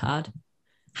the helipad.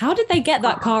 How did they get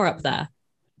that car up there?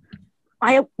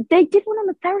 They did one on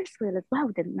the Ferris wheel as well,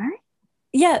 didn't they?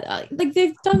 Yeah, like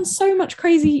they've done so much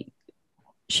crazy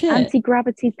shit.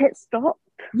 Anti-gravity pit stop.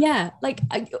 Yeah, like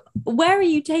where are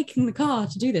you taking the car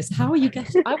to do this? How are you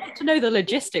getting? I want to know the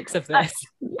logistics of this.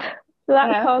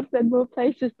 That car's been more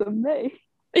places than me.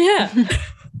 Yeah.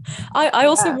 I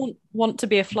also want to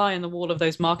be a fly in the wall of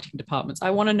those marketing departments. I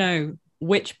want to know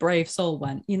which brave soul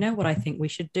went, you know what I think we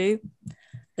should do?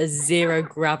 A zero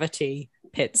gravity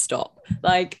pit stop.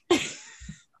 Like,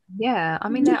 yeah, I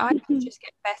mean, their ideas just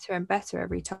get better and better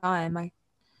every time. I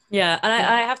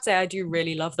have to say, I do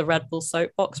really love the Red Bull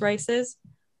soapbox races.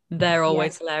 They're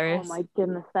always hilarious. Oh my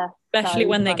goodness, especially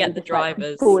when they get the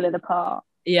drivers falling apart.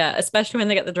 Yeah, especially when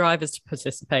they get the drivers to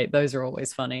participate. Those are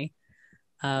always funny.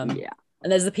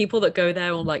 And there's the people that go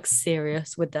there all like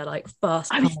serious with their like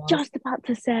fast cars. I was just about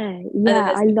to say,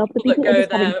 I love the people that go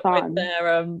there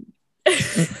fun.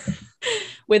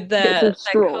 With their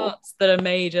carts that are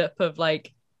made up of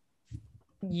like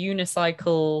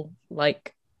unicycle,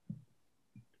 like,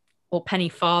 or penny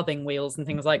farthing wheels and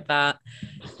things like that.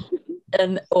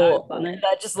 And or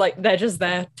they're just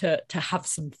there to have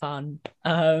some fun.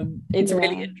 It's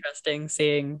really interesting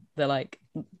seeing the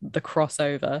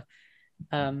crossover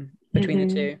between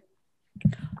the two.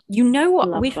 You know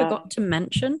what we forgot to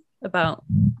mention about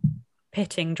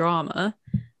pitting drama,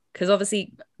 because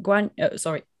obviously Zhou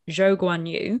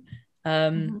Guanyu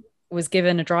was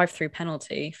given a drive-through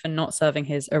penalty for not serving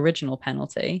his original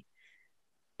penalty,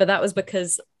 but that was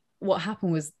because what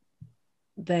happened was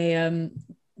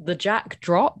the jack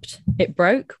dropped, it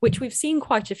broke, which we've seen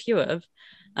quite a few of.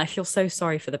 I feel so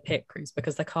sorry for the pit crews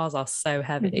because the cars are so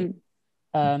heavy.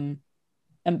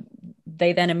 And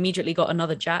they then immediately got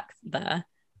another jack there,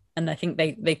 and I think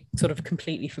they sort of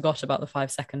completely forgot about the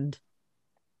 5-second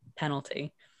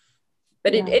penalty.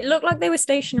 But it looked like they were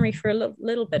stationary for a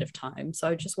little bit of time, so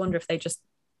I just wonder if they just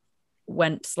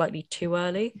went slightly too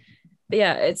early. But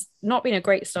yeah, it's not been a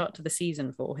great start to the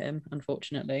season for him,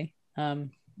 unfortunately.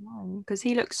 Because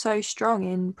he looked so strong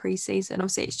in pre-season.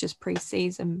 Obviously it's just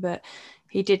pre-season, but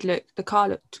the car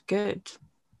looked good.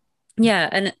 Yeah,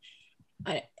 and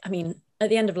I mean, at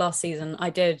the end of last season, I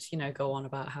did, go on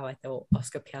about how I thought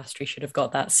Oscar Piastri should have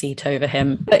got that seat over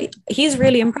him, but he's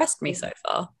really impressed me so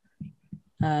far.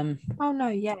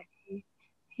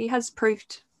 He has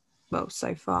proved, well,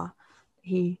 so far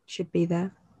he should be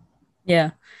there.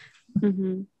 Yeah.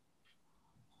 But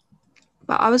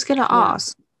I was going to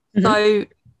ask, so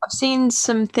I've seen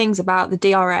some things about the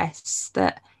DRS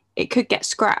that it could get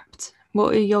scrapped.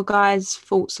 What are your guys'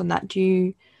 thoughts on that? Do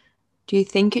you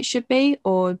think it should be,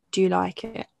 or do you like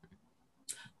it?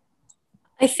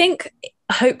 I think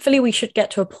hopefully we should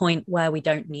get to a point where we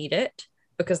don't need it,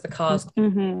 because the cars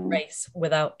race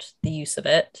without the use of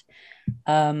it.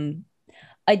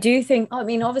 I do think, I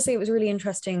mean, obviously it was really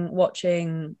interesting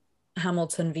watching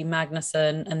Hamilton v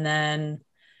Magnussen, and then,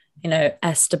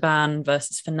 Esteban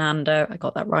versus Fernando. I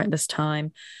got that right this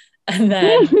time. And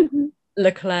then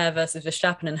Leclerc versus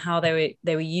Verstappen, and how they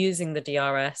were using the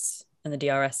DRS and the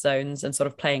DRS zones and sort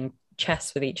of playing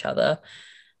chess with each other.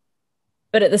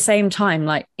 But at the same time,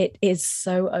 like, it is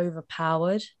so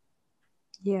overpowered.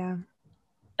 Yeah.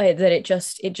 That it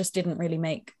just didn't really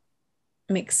make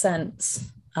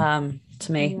sense to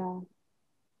me.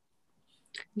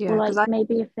 Yeah. Well,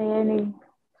 maybe if they only...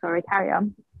 Sorry, carry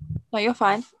on. No, you're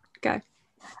fine. Go.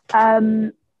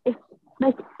 If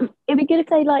it'd be good if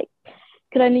they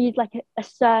could only use a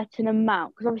certain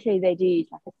amount, because obviously they do use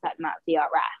a certain amount of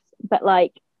DRS, but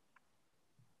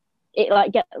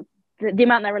it get the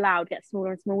amount they're allowed gets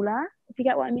smaller and smaller, if you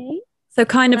get what I mean. So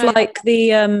kind of like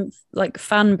the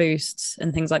fan boosts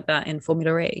and things like that in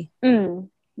Formula E.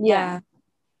 Yeah.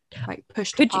 Like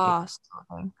push to pass.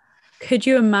 Could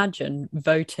you imagine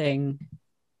voting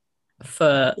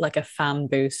for a fan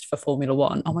boost for Formula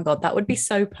One? Oh my God, that would be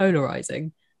so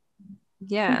polarizing.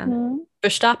 Yeah.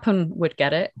 Verstappen would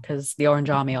get it because the Orange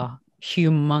Army are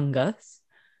humongous.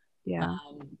 Yeah.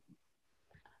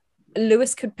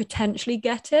 Lewis could potentially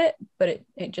get it, but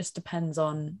it just depends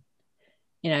on,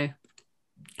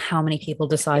 how many people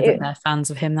decide that they're fans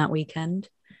of him that weekend.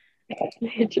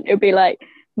 It would be like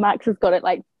Max has got it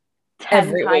 10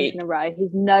 every times week in a row.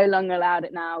 He's no longer allowed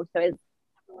it now, so it's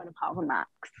everyone apart from Max.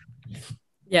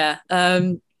 Yeah.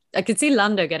 I could see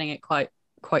Lando getting it quite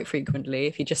quite frequently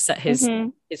if he just set his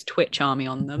Twitch army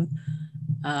on them.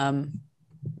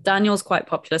 Daniel's quite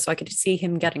popular, so I could see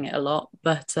him getting it a lot,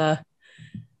 but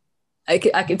I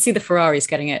could see the Ferraris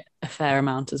getting it a fair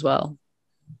amount as well.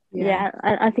 Yeah,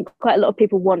 and I think quite a lot of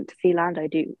people want to see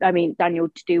Daniel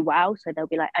to do well, so they'll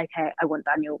be like, okay, I want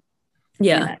Daniel.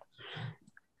 Yeah.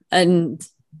 And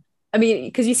I mean,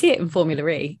 because you see it in Formula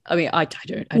E. I mean, I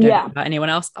don't know about anyone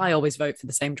else. I always vote for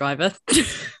the same driver.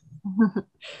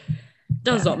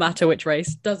 Does not matter which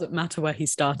race, doesn't matter where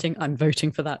he's starting, I'm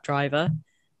voting for that driver.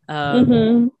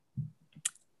 I'll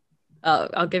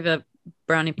give a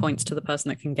brownie points to the person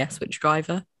that can guess which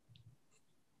driver.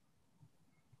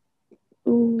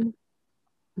 Ooh.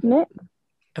 Nick?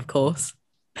 Of course.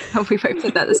 We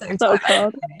voted at the same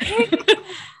time.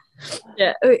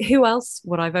 Yeah. Who else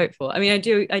would I vote for? I mean, I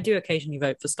do occasionally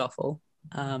vote for Stoffel.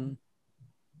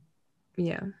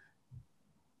 Yeah.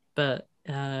 But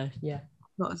yeah.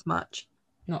 Not as much.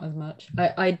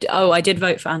 I did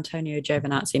vote for Antonio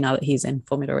Giovinazzi now that he's in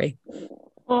Formula E.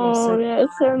 Oh, yeah,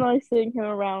 it's so nice seeing him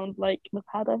around like the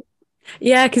paddock.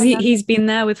 Yeah, because he's been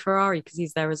there with Ferrari because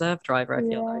he's their reserve driver, I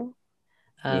feel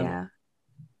like.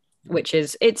 Which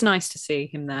is, it's nice to see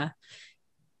him there,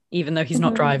 even though he's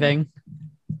not driving.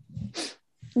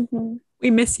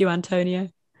 We miss you, Antonio.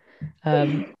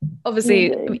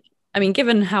 Obviously, I mean,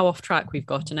 given how off track we've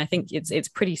got, and I think it's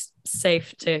pretty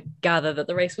safe to gather that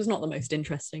the race was not the most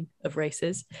interesting of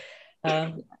races.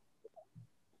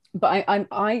 But I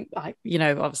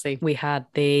obviously we had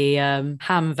the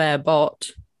Ham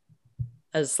bot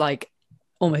as like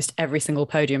almost every single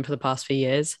podium for the past few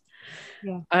years.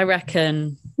 Yeah. I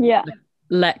reckon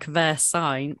Lek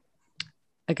Sainz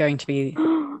are going to be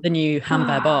the new Ham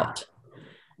bot.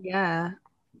 Yeah.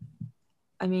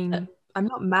 I mean, I'm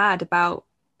not mad about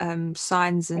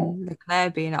Sainz and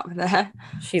Leclerc being up there.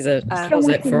 She's a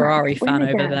closet Ferrari fan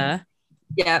over there.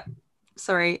 Yeah.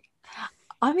 Sorry.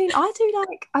 I mean,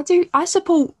 I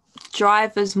support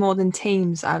drivers more than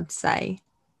teams, I would say.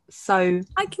 So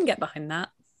I can get behind that.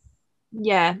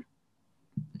 Yeah.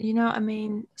 You know what I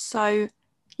mean? So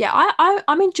yeah,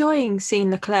 I'm enjoying seeing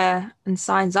Leclerc and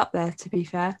Sainz up there, to be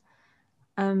fair.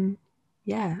 Yeah.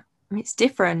 I mean, it's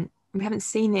different. We haven't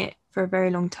seen it for a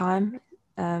very long time.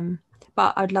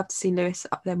 But I'd love to see Lewis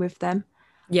up there with them.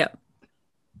 Yeah.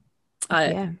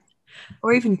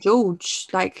 Or even George,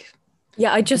 like.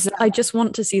 Yeah, I just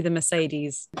want to see the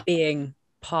Mercedes being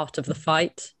part of the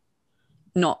fight,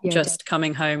 not just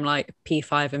coming home like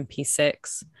P5 and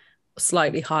P6,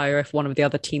 slightly higher if one of the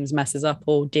other teams messes up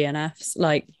or DNFs.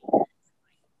 Like,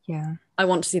 yeah, I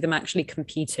want to see them actually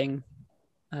competing,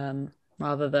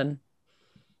 rather than,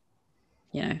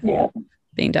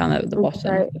 being down there at the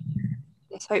bottom.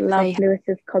 Love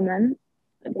Lewis's comment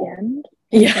at the end.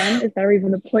 Yeah. Is there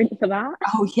even a point for that?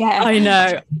 Oh yeah, I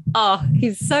know. Oh,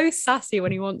 he's so sassy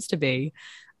when he wants to be.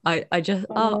 I just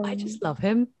love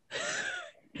him.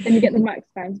 Then you get the Max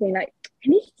fans being like,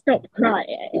 "Can you stop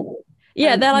crying?"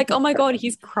 Yeah, they're like, "Oh my god,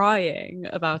 he's crying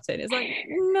about it." It's like,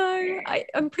 no,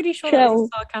 I'm pretty sure that was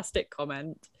a sarcastic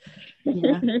comment.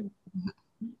 Yeah,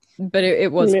 but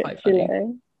it was Literally. quite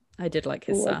funny. I did like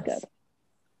his sass. Good.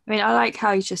 I mean, I like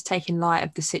how he's just taking light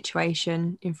of the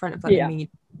situation in front of like the media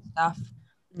and stuff.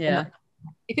 Yeah. And,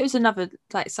 if it was another,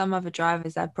 like some other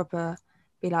drivers, they'd proper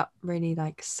be like really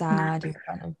like sad in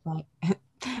front of like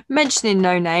mentioning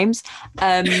no names.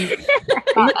 But,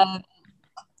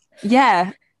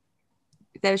 yeah,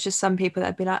 there was just some people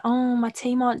that'd be like, "Oh, my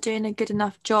team aren't doing a good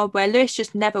enough job." Where Lewis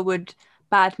just never would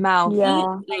bad mouth.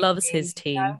 Yeah, he loves his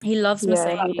team. He loves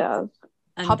Mercedes, he does.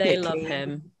 and Publicly. they love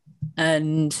him.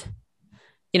 And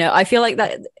I feel like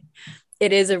that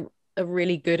it is a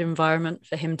really good environment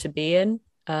for him to be in.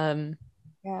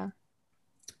 Yeah.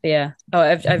 Oh,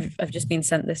 I've just been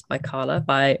sent this by Carla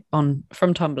from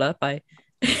Tumblr by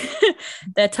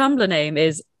their Tumblr name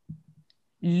is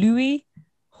Louis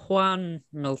Juan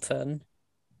Milton.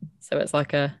 So it's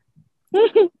like a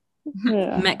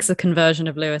Mexican version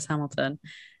of Lewis Hamilton.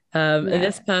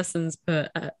 This person's put,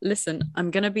 listen,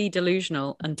 I'm going to be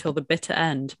delusional until the bitter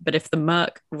end, but if the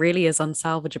Merc really is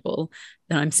unsalvageable,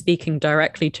 then I'm speaking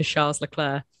directly to Charles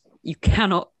Leclerc. You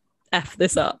cannot F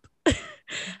this up.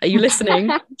 Are you listening?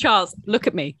 Charles, look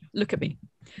at me.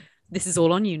 This is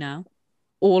all on you now.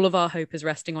 All of our hope is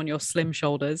resting on your slim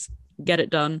shoulders. Get it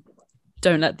done.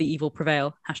 Don't let the evil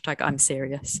prevail. # I'm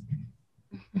serious.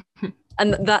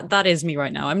 And that is me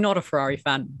right now. I'm not a Ferrari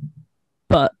fan,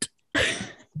 but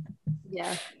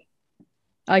Yeah,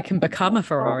 I can become a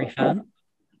Ferrari fan.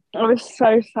 I was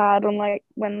so sad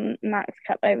when Max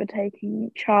kept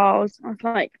overtaking Charles. I was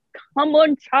like, "Come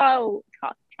on, Charles!"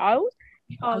 I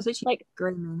was literally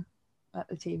screaming. at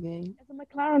the TV. As a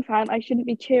McLaren fan, I shouldn't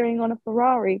be cheering on a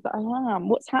Ferrari, but I am.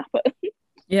 What's happened?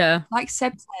 Yeah. Like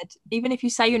Seb said, even if you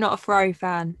say you're not a Ferrari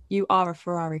fan, you are a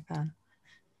Ferrari fan.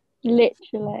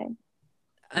 Literally.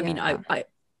 I mean, Yeah.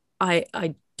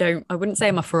 I wouldn't say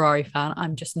I'm a Ferrari fan.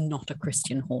 I'm just not a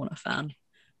Christian Horner fan.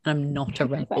 And I'm not a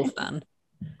Red Bull fan.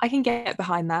 I can get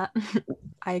behind that.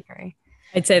 I agree.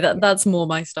 I'd say that that's more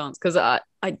my stance because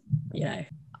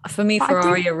for me, But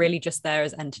Ferrari are really just there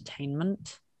as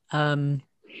entertainment. They're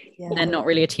not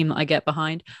really a team that I get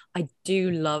behind. I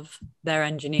do love their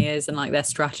engineers and like their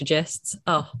strategists.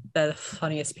 Oh, they're the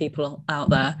funniest people out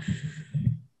there.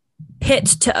 Pit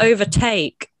to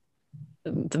overtake.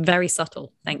 Very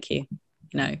subtle. Thank you.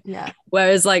 Yeah.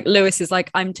 Whereas like Lewis is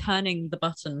like, I'm turning the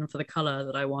button for the color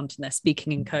that I want, and they're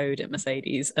speaking in code at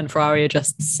Mercedes, and Ferrari are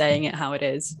just saying it how it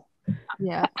is.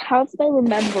 Yeah. How do they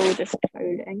remember all this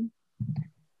coding?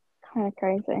 Kind of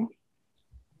crazy.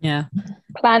 Yeah.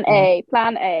 Plan A.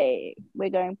 We're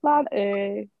going plan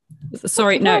A.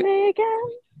 Sorry, Plan no. A again.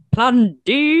 Plan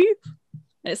D.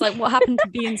 It's like, what happened to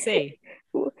B and C?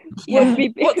 Yeah.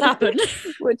 What's happened?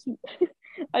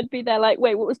 I'd be there like,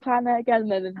 wait, what was plan A again?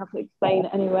 And then they'd have to explain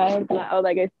it anyway. And be like, oh,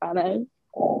 there goes plan A.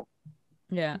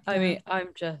 Yeah, I mean, I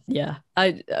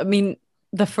mean,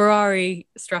 the Ferrari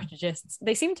strategists,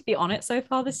 they seem to be on it so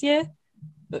far this year.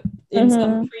 But in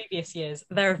some previous years,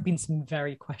 there have been some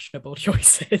very questionable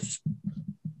choices.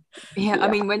 Yeah, I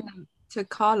mean, when to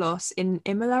Carlos in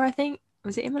Imola, I think,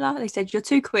 was it Imola? They said, you're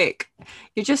too quick.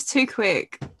 You're just too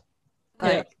quick.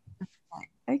 Like,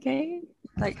 okay.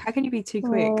 Like, how can you be too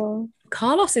quick? Oh.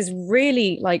 Carlos is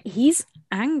really like, he's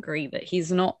angry that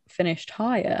he's not finished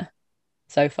higher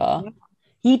so far. Yeah.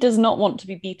 He does not want to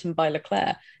be beaten by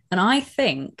Leclerc. And I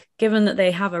think, given that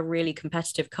they have a really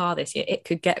competitive car this year, it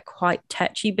could get quite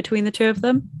tetchy between the two of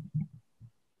them.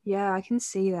 Yeah, I can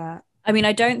see that. I mean,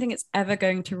 I don't think it's ever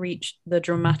going to reach the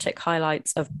dramatic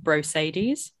highlights of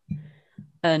Mercedes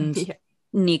and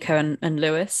Nico and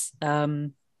Lewis,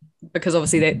 because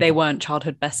obviously they weren't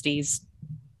childhood besties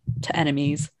to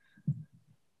enemies.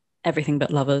 Everything but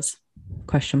lovers, ?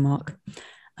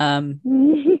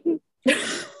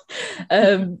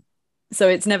 So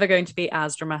it's never going to be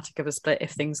as dramatic of a split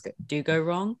if things do go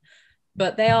wrong,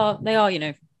 but they are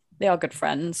good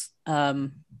friends.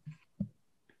 But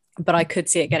I could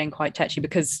see it getting quite tetchy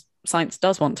because Sainz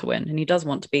does want to win and he does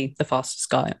want to be the fastest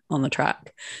guy on the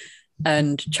track,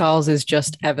 and Charles is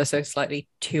just ever so slightly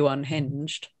too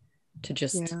unhinged to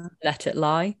just let it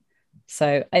lie.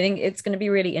 So I think it's going to be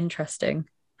really interesting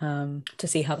to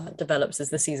see how that develops as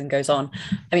the season goes on.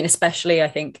 I mean, especially I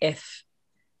think if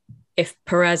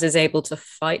Perez is able to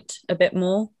fight a bit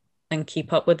more and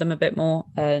keep up with them a bit more,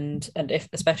 and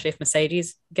especially if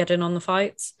Mercedes get in on the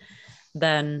fights,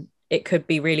 then it could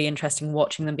be really interesting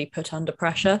watching them be put under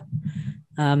pressure.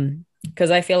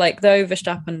 Because I feel like though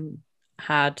Verstappen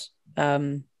had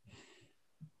put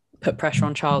pressure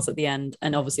on Charles at the end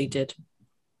and obviously did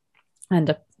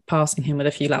end up passing him with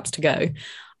a few laps to go,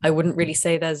 I wouldn't really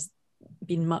say there's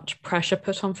been much pressure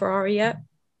put on Ferrari yet.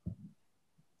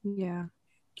 Yeah.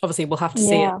 Obviously, we'll have to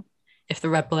see it if the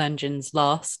Red Bull engines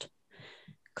last,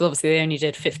 because obviously they only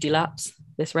did 50 laps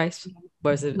this race,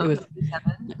 whereas it was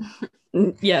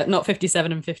 57. Not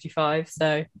 57 and 55.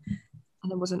 So,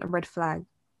 and there wasn't a red flag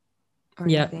or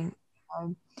anything.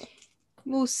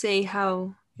 We'll see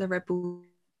how the Red Bulls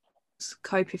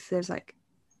cope if there's like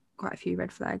quite a few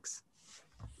red flags.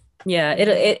 Yeah,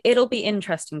 it'll be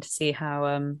interesting to see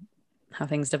how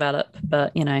things develop,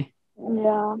 but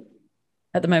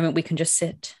at the moment we can just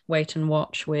sit, wait and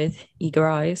watch with eager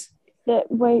eyes. Sit,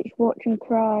 wait, watch and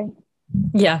cry.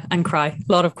 Yeah, and cry.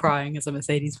 A lot of crying as a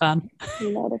Mercedes fan. A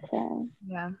lot of crying.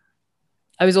 Yeah.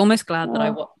 I was almost glad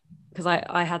that because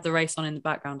I had the race on in the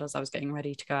background as I was getting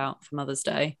ready to go out for Mother's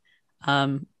Day.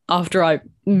 After I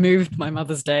moved my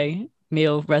Mother's Day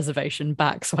meal reservation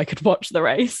back so I could watch the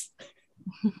race.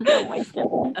 Oh my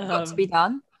goodness. Got to be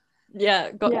done.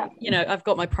 Yeah, I've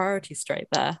got my priorities straight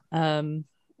there.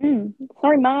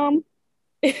 Sorry, Mom.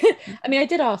 I mean, I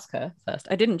did ask her first.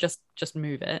 I didn't just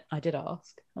move it. I did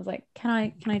ask. I was like, can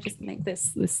I just make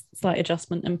this slight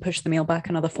adjustment and push the meal back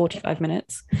another 45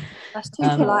 minutes? That's too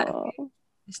polite.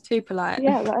 It's too polite.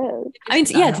 Yeah, that is. I mean,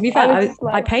 to be fair,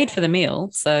 I paid for the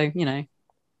meal, so Me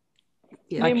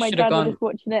and my dad were just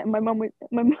watching it, and my mum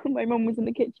was in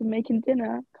the kitchen making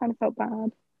dinner. Kind of felt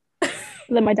bad.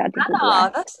 Then my dad did.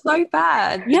 That's so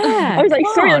bad. Yeah, I was like,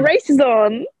 sorry, the race is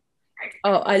on.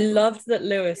 Oh, I loved that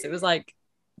Lewis. It was like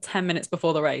 10 minutes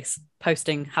before the race,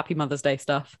 posting Happy Mother's Day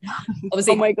stuff.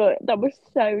 Obviously, oh my god, that was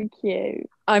so cute.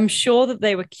 I'm sure that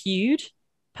they were queued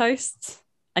posts,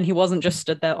 and he wasn't just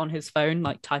stood there on his phone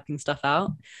like typing stuff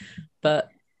out. But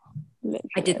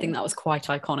I did think that was quite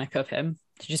iconic of him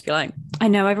to just be like, I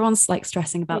know everyone's like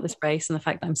stressing about this race and the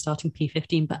fact that I'm starting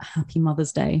P15, but happy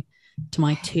Mother's Day to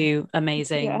my two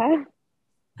amazing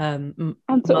and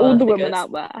to all the women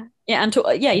out there. Yeah, and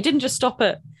he didn't just stop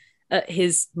at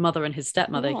his mother and his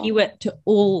stepmother. He went to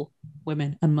all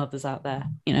women and mothers out there,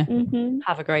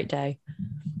 have a great day.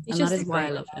 He's and just that is why I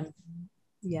love him.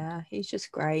 Yeah, he's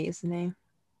just great, isn't he?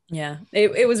 Yeah,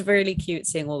 it was really cute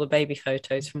seeing all the baby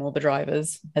photos from all the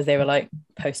drivers as they were like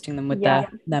posting them with their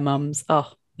mums. Oh,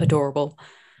 adorable.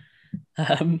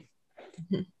 But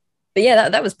yeah,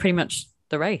 that was pretty much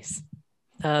the race.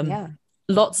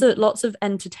 Lots of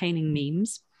entertaining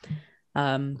memes.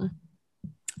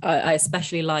 I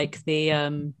especially like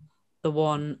the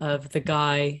one of the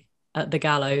guy at the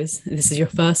gallows. This is your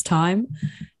first time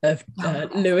of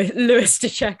Louis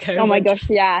DeCecco. Oh my gosh,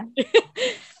 yeah.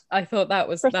 I thought that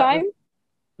was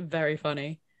very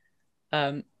funny.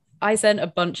 I sent a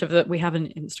bunch of them. We have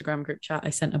an Instagram group chat. I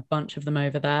sent a bunch of them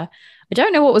over there. I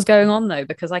don't know what was going on though,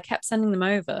 because I kept sending them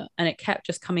over and it kept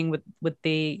just coming with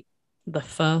the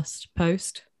first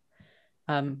post,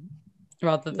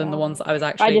 rather than the ones that I was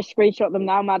actually. I just screenshot them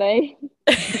now, Maddie.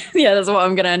 Yeah, that's what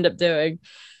I'm going to end up doing.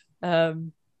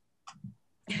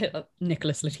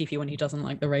 Nicholas Latifi, when he doesn't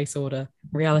like the race order,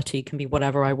 reality can be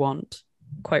whatever I want.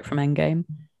 Quote from Endgame.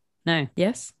 No.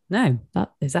 Yes. No.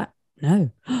 No.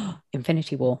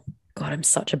 Infinity War. God, I'm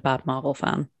such a bad Marvel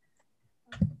fan.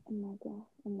 Oh my god.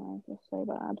 Oh my god, so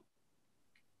bad.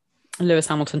 Lewis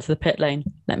Hamilton to the pit lane.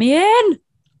 Let me in.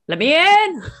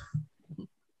 Oh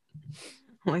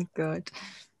my god.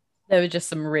 There were just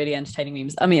some really entertaining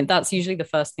memes. I mean, that's usually the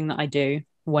first thing that I do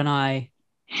when a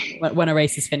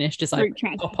race is finished, is I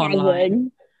hop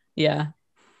online. Yeah.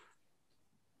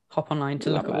 Hop online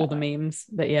to look at all the memes.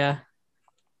 But yeah,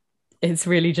 it's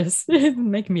really just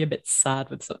making me a bit sad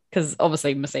because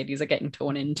obviously Mercedes are getting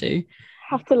torn into.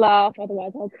 Have to laugh,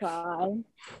 otherwise I'll cry.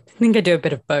 I think I do a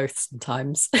bit of both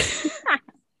sometimes.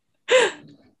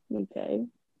 Me too.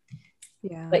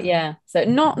 Yeah. But yeah, so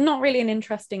not really an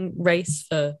interesting race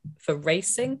for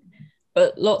racing,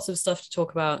 but lots of stuff to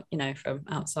talk about, from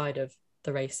outside of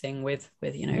the racing with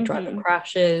driver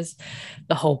crashes,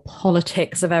 the whole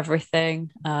politics of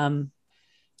everything. And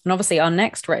obviously our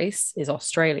next race is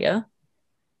Australia.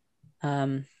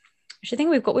 Which I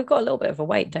think we've got a little bit of a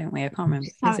wait, don't we? I can't remember.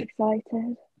 So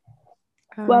excited.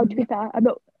 Well, to be fair, I'm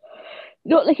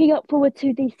not looking up forward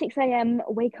to the 6 a.m.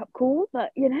 wake up call,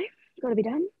 but got to be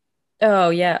done. Oh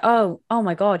yeah. Oh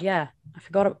my god, yeah. I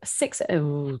forgot about 6.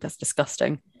 Oh, that's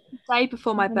disgusting. Day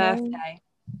before my birthday.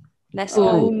 Let's go.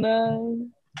 Oh no.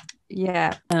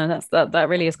 Yeah. That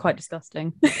really is quite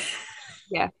disgusting.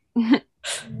 Yeah.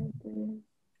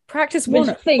 Practice 1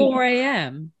 at 4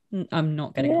 a.m. I'm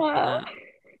not getting up for that.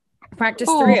 Practice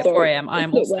 3 at 4 a.m. I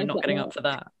am also not getting up for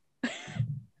that.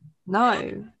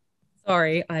 No.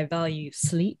 Sorry, I value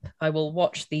sleep. I will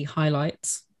watch the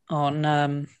highlights on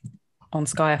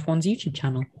Sky F1's YouTube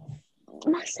channel. It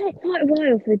must take quite a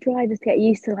while for the drivers to get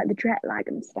used to like the jet lag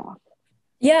and stuff.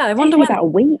 Yeah, I wonder about a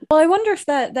week. Well, I wonder if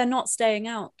they're not staying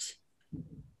out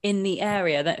in the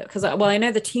area because I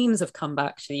know the teams have come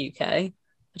back to the UK. I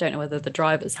don't know whether the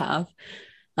drivers have.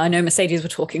 I know Mercedes were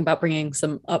talking about bringing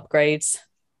some upgrades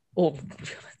or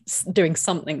doing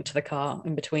something to the car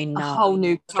in between now. A whole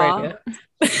new car.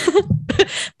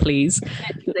 Please.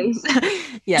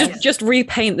 Yeah. Just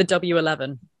repaint the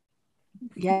W11.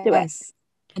 Yes.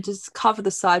 And just cover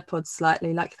the side pods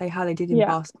slightly, like how they did in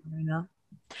Barcelona.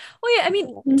 Well, yeah, I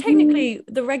mean, technically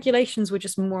the regulations were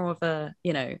just more of a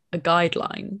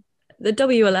guideline. The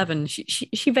W11,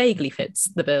 she vaguely fits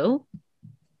the bill.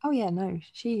 Oh yeah, no,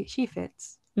 she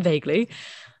fits vaguely.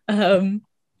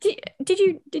 Did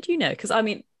you know? Because I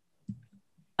mean,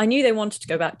 I knew they wanted to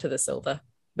go back to the silver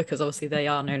because obviously they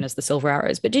are known as the Silver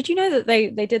Arrows. But did you know that they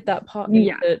did that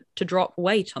partly to drop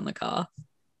weight on the car?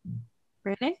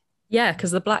 Really? Yeah,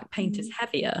 because the black paint is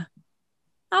heavier.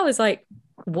 I was like,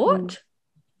 what?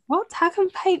 What? How can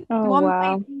paint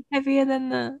paint heavier than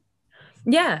the?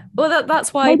 Yeah, well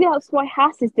that's why. Maybe that's why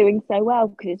Haas is doing so well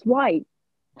because it's white.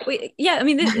 Yeah, I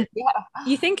mean,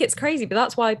 you think it's crazy, but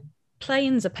that's why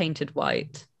planes are painted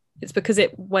white. It's because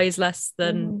it weighs less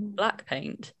than black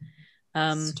paint.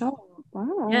 Stop!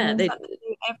 Wow. Yeah, they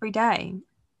every day.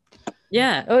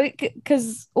 Yeah,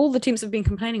 because all the teams have been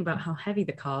complaining about how heavy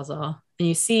the cars are, and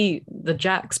you see the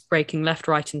jacks breaking left,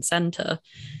 right, and centre.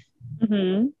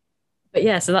 Mm-hmm. But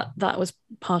yeah, so that was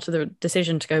part of the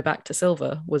decision to go back to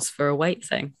silver was for a weight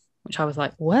thing, which I was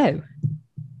like, whoa.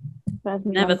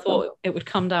 Never thought it would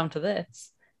come down to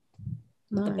this.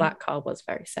 No. The black car was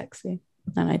very sexy,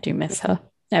 and I do miss her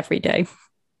every day.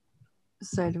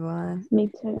 So do I. Me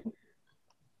too.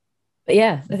 But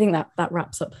yeah, I think that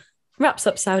wraps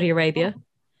up Saudi Arabia.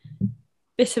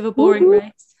 Bit of a boring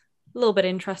race, a little bit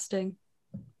interesting.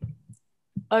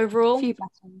 Overall, A few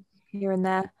battles here and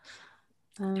there.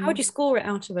 how would you score it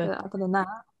out of it? Other than that,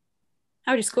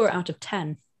 How would you score it out of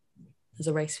 10 as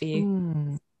a race for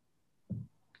you?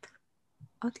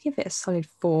 I'd give it a solid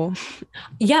 4.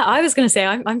 Yeah, I was going to say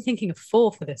I'm thinking of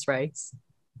 4 for this race.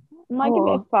 I might give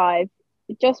it a 5,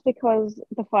 just because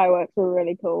the fireworks were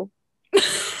really cool.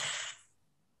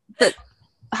 But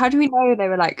how do we know they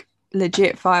were like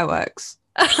legit fireworks?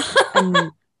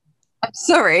 I'm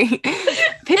sorry.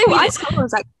 People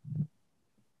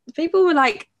were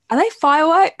like, are they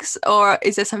fireworks or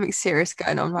is there something serious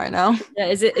going on right now? Yeah,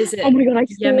 is it Oh my God, I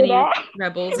saw Yemeni that.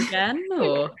 rebels again?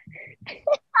 Or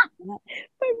My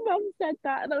mum said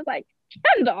that, and I was like,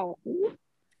 no. and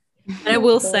I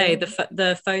will say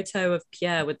the photo of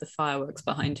Pierre with the fireworks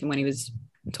behind him when he was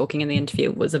talking in the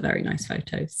interview was a very nice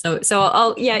photo. So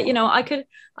I'll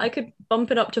I could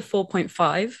bump it up to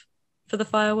 4.5 for the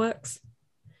fireworks.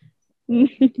 I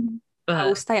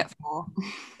will stay at 4.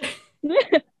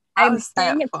 I'm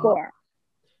staying at 4.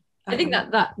 I think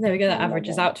that there we go. That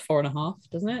averages out to 4.5,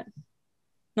 doesn't it?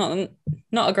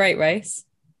 Not a great race,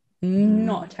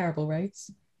 not a terrible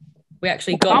race. We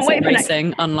actually got some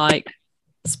racing, unlike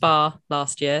Spa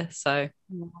last year, so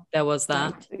there was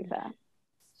that.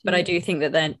 But I do think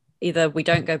that then either we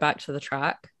don't go back to the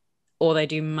track, or they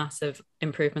do massive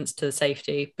improvements to the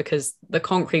safety, because the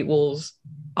concrete walls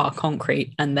are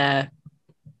concrete and they're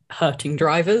hurting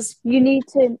drivers. You need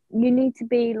to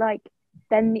be like,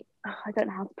 then I don't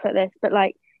know how to put this, but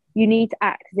like you need to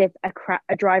act as if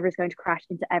a driver is going to crash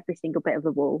into every single bit of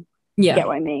the wall. Yeah, you get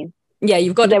what I mean? Yeah,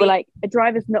 you've got. They were like, a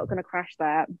driver's not going to crash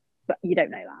there, but you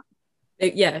don't know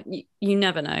that. Yeah, you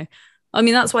never know. I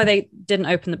mean, that's why they didn't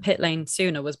open the pit lane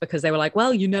sooner, was because they were like,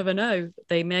 well, you never know.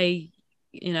 They may,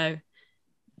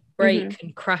 brake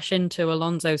and crash into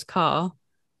Alonso's car,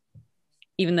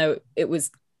 even though it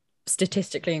was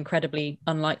statistically incredibly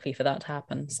unlikely for that to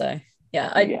happen. So,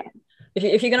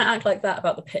 if you're going to act like that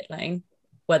about the pit lane,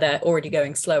 where they're already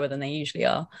going slower than they usually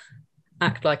are,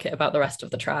 act like it about the rest of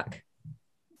the track.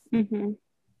 Speaking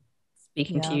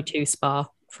to you too, Spa,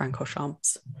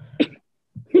 Francorchamps.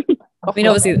 I mean,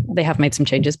 obviously they have made some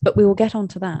changes, but we will get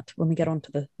onto that when we get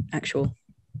onto the actual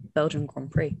Belgian Grand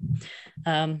Prix.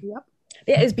 Yeah,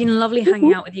 it's been lovely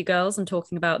hanging out with you girls and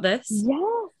talking about this. Yeah,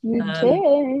 you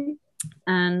too.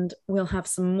 And we'll have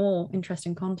some more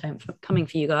interesting content coming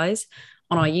for you guys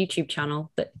on our YouTube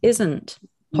channel that isn't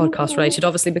podcast related,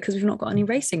 obviously, because we've not got any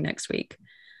racing next week.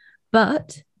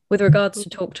 But with regards to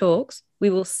Talks,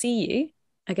 we will see you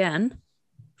again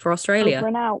for Australia. Over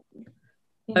and out.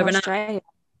 Over and out.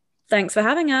 Thanks for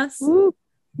having us.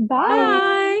 Bye.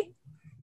 Bye.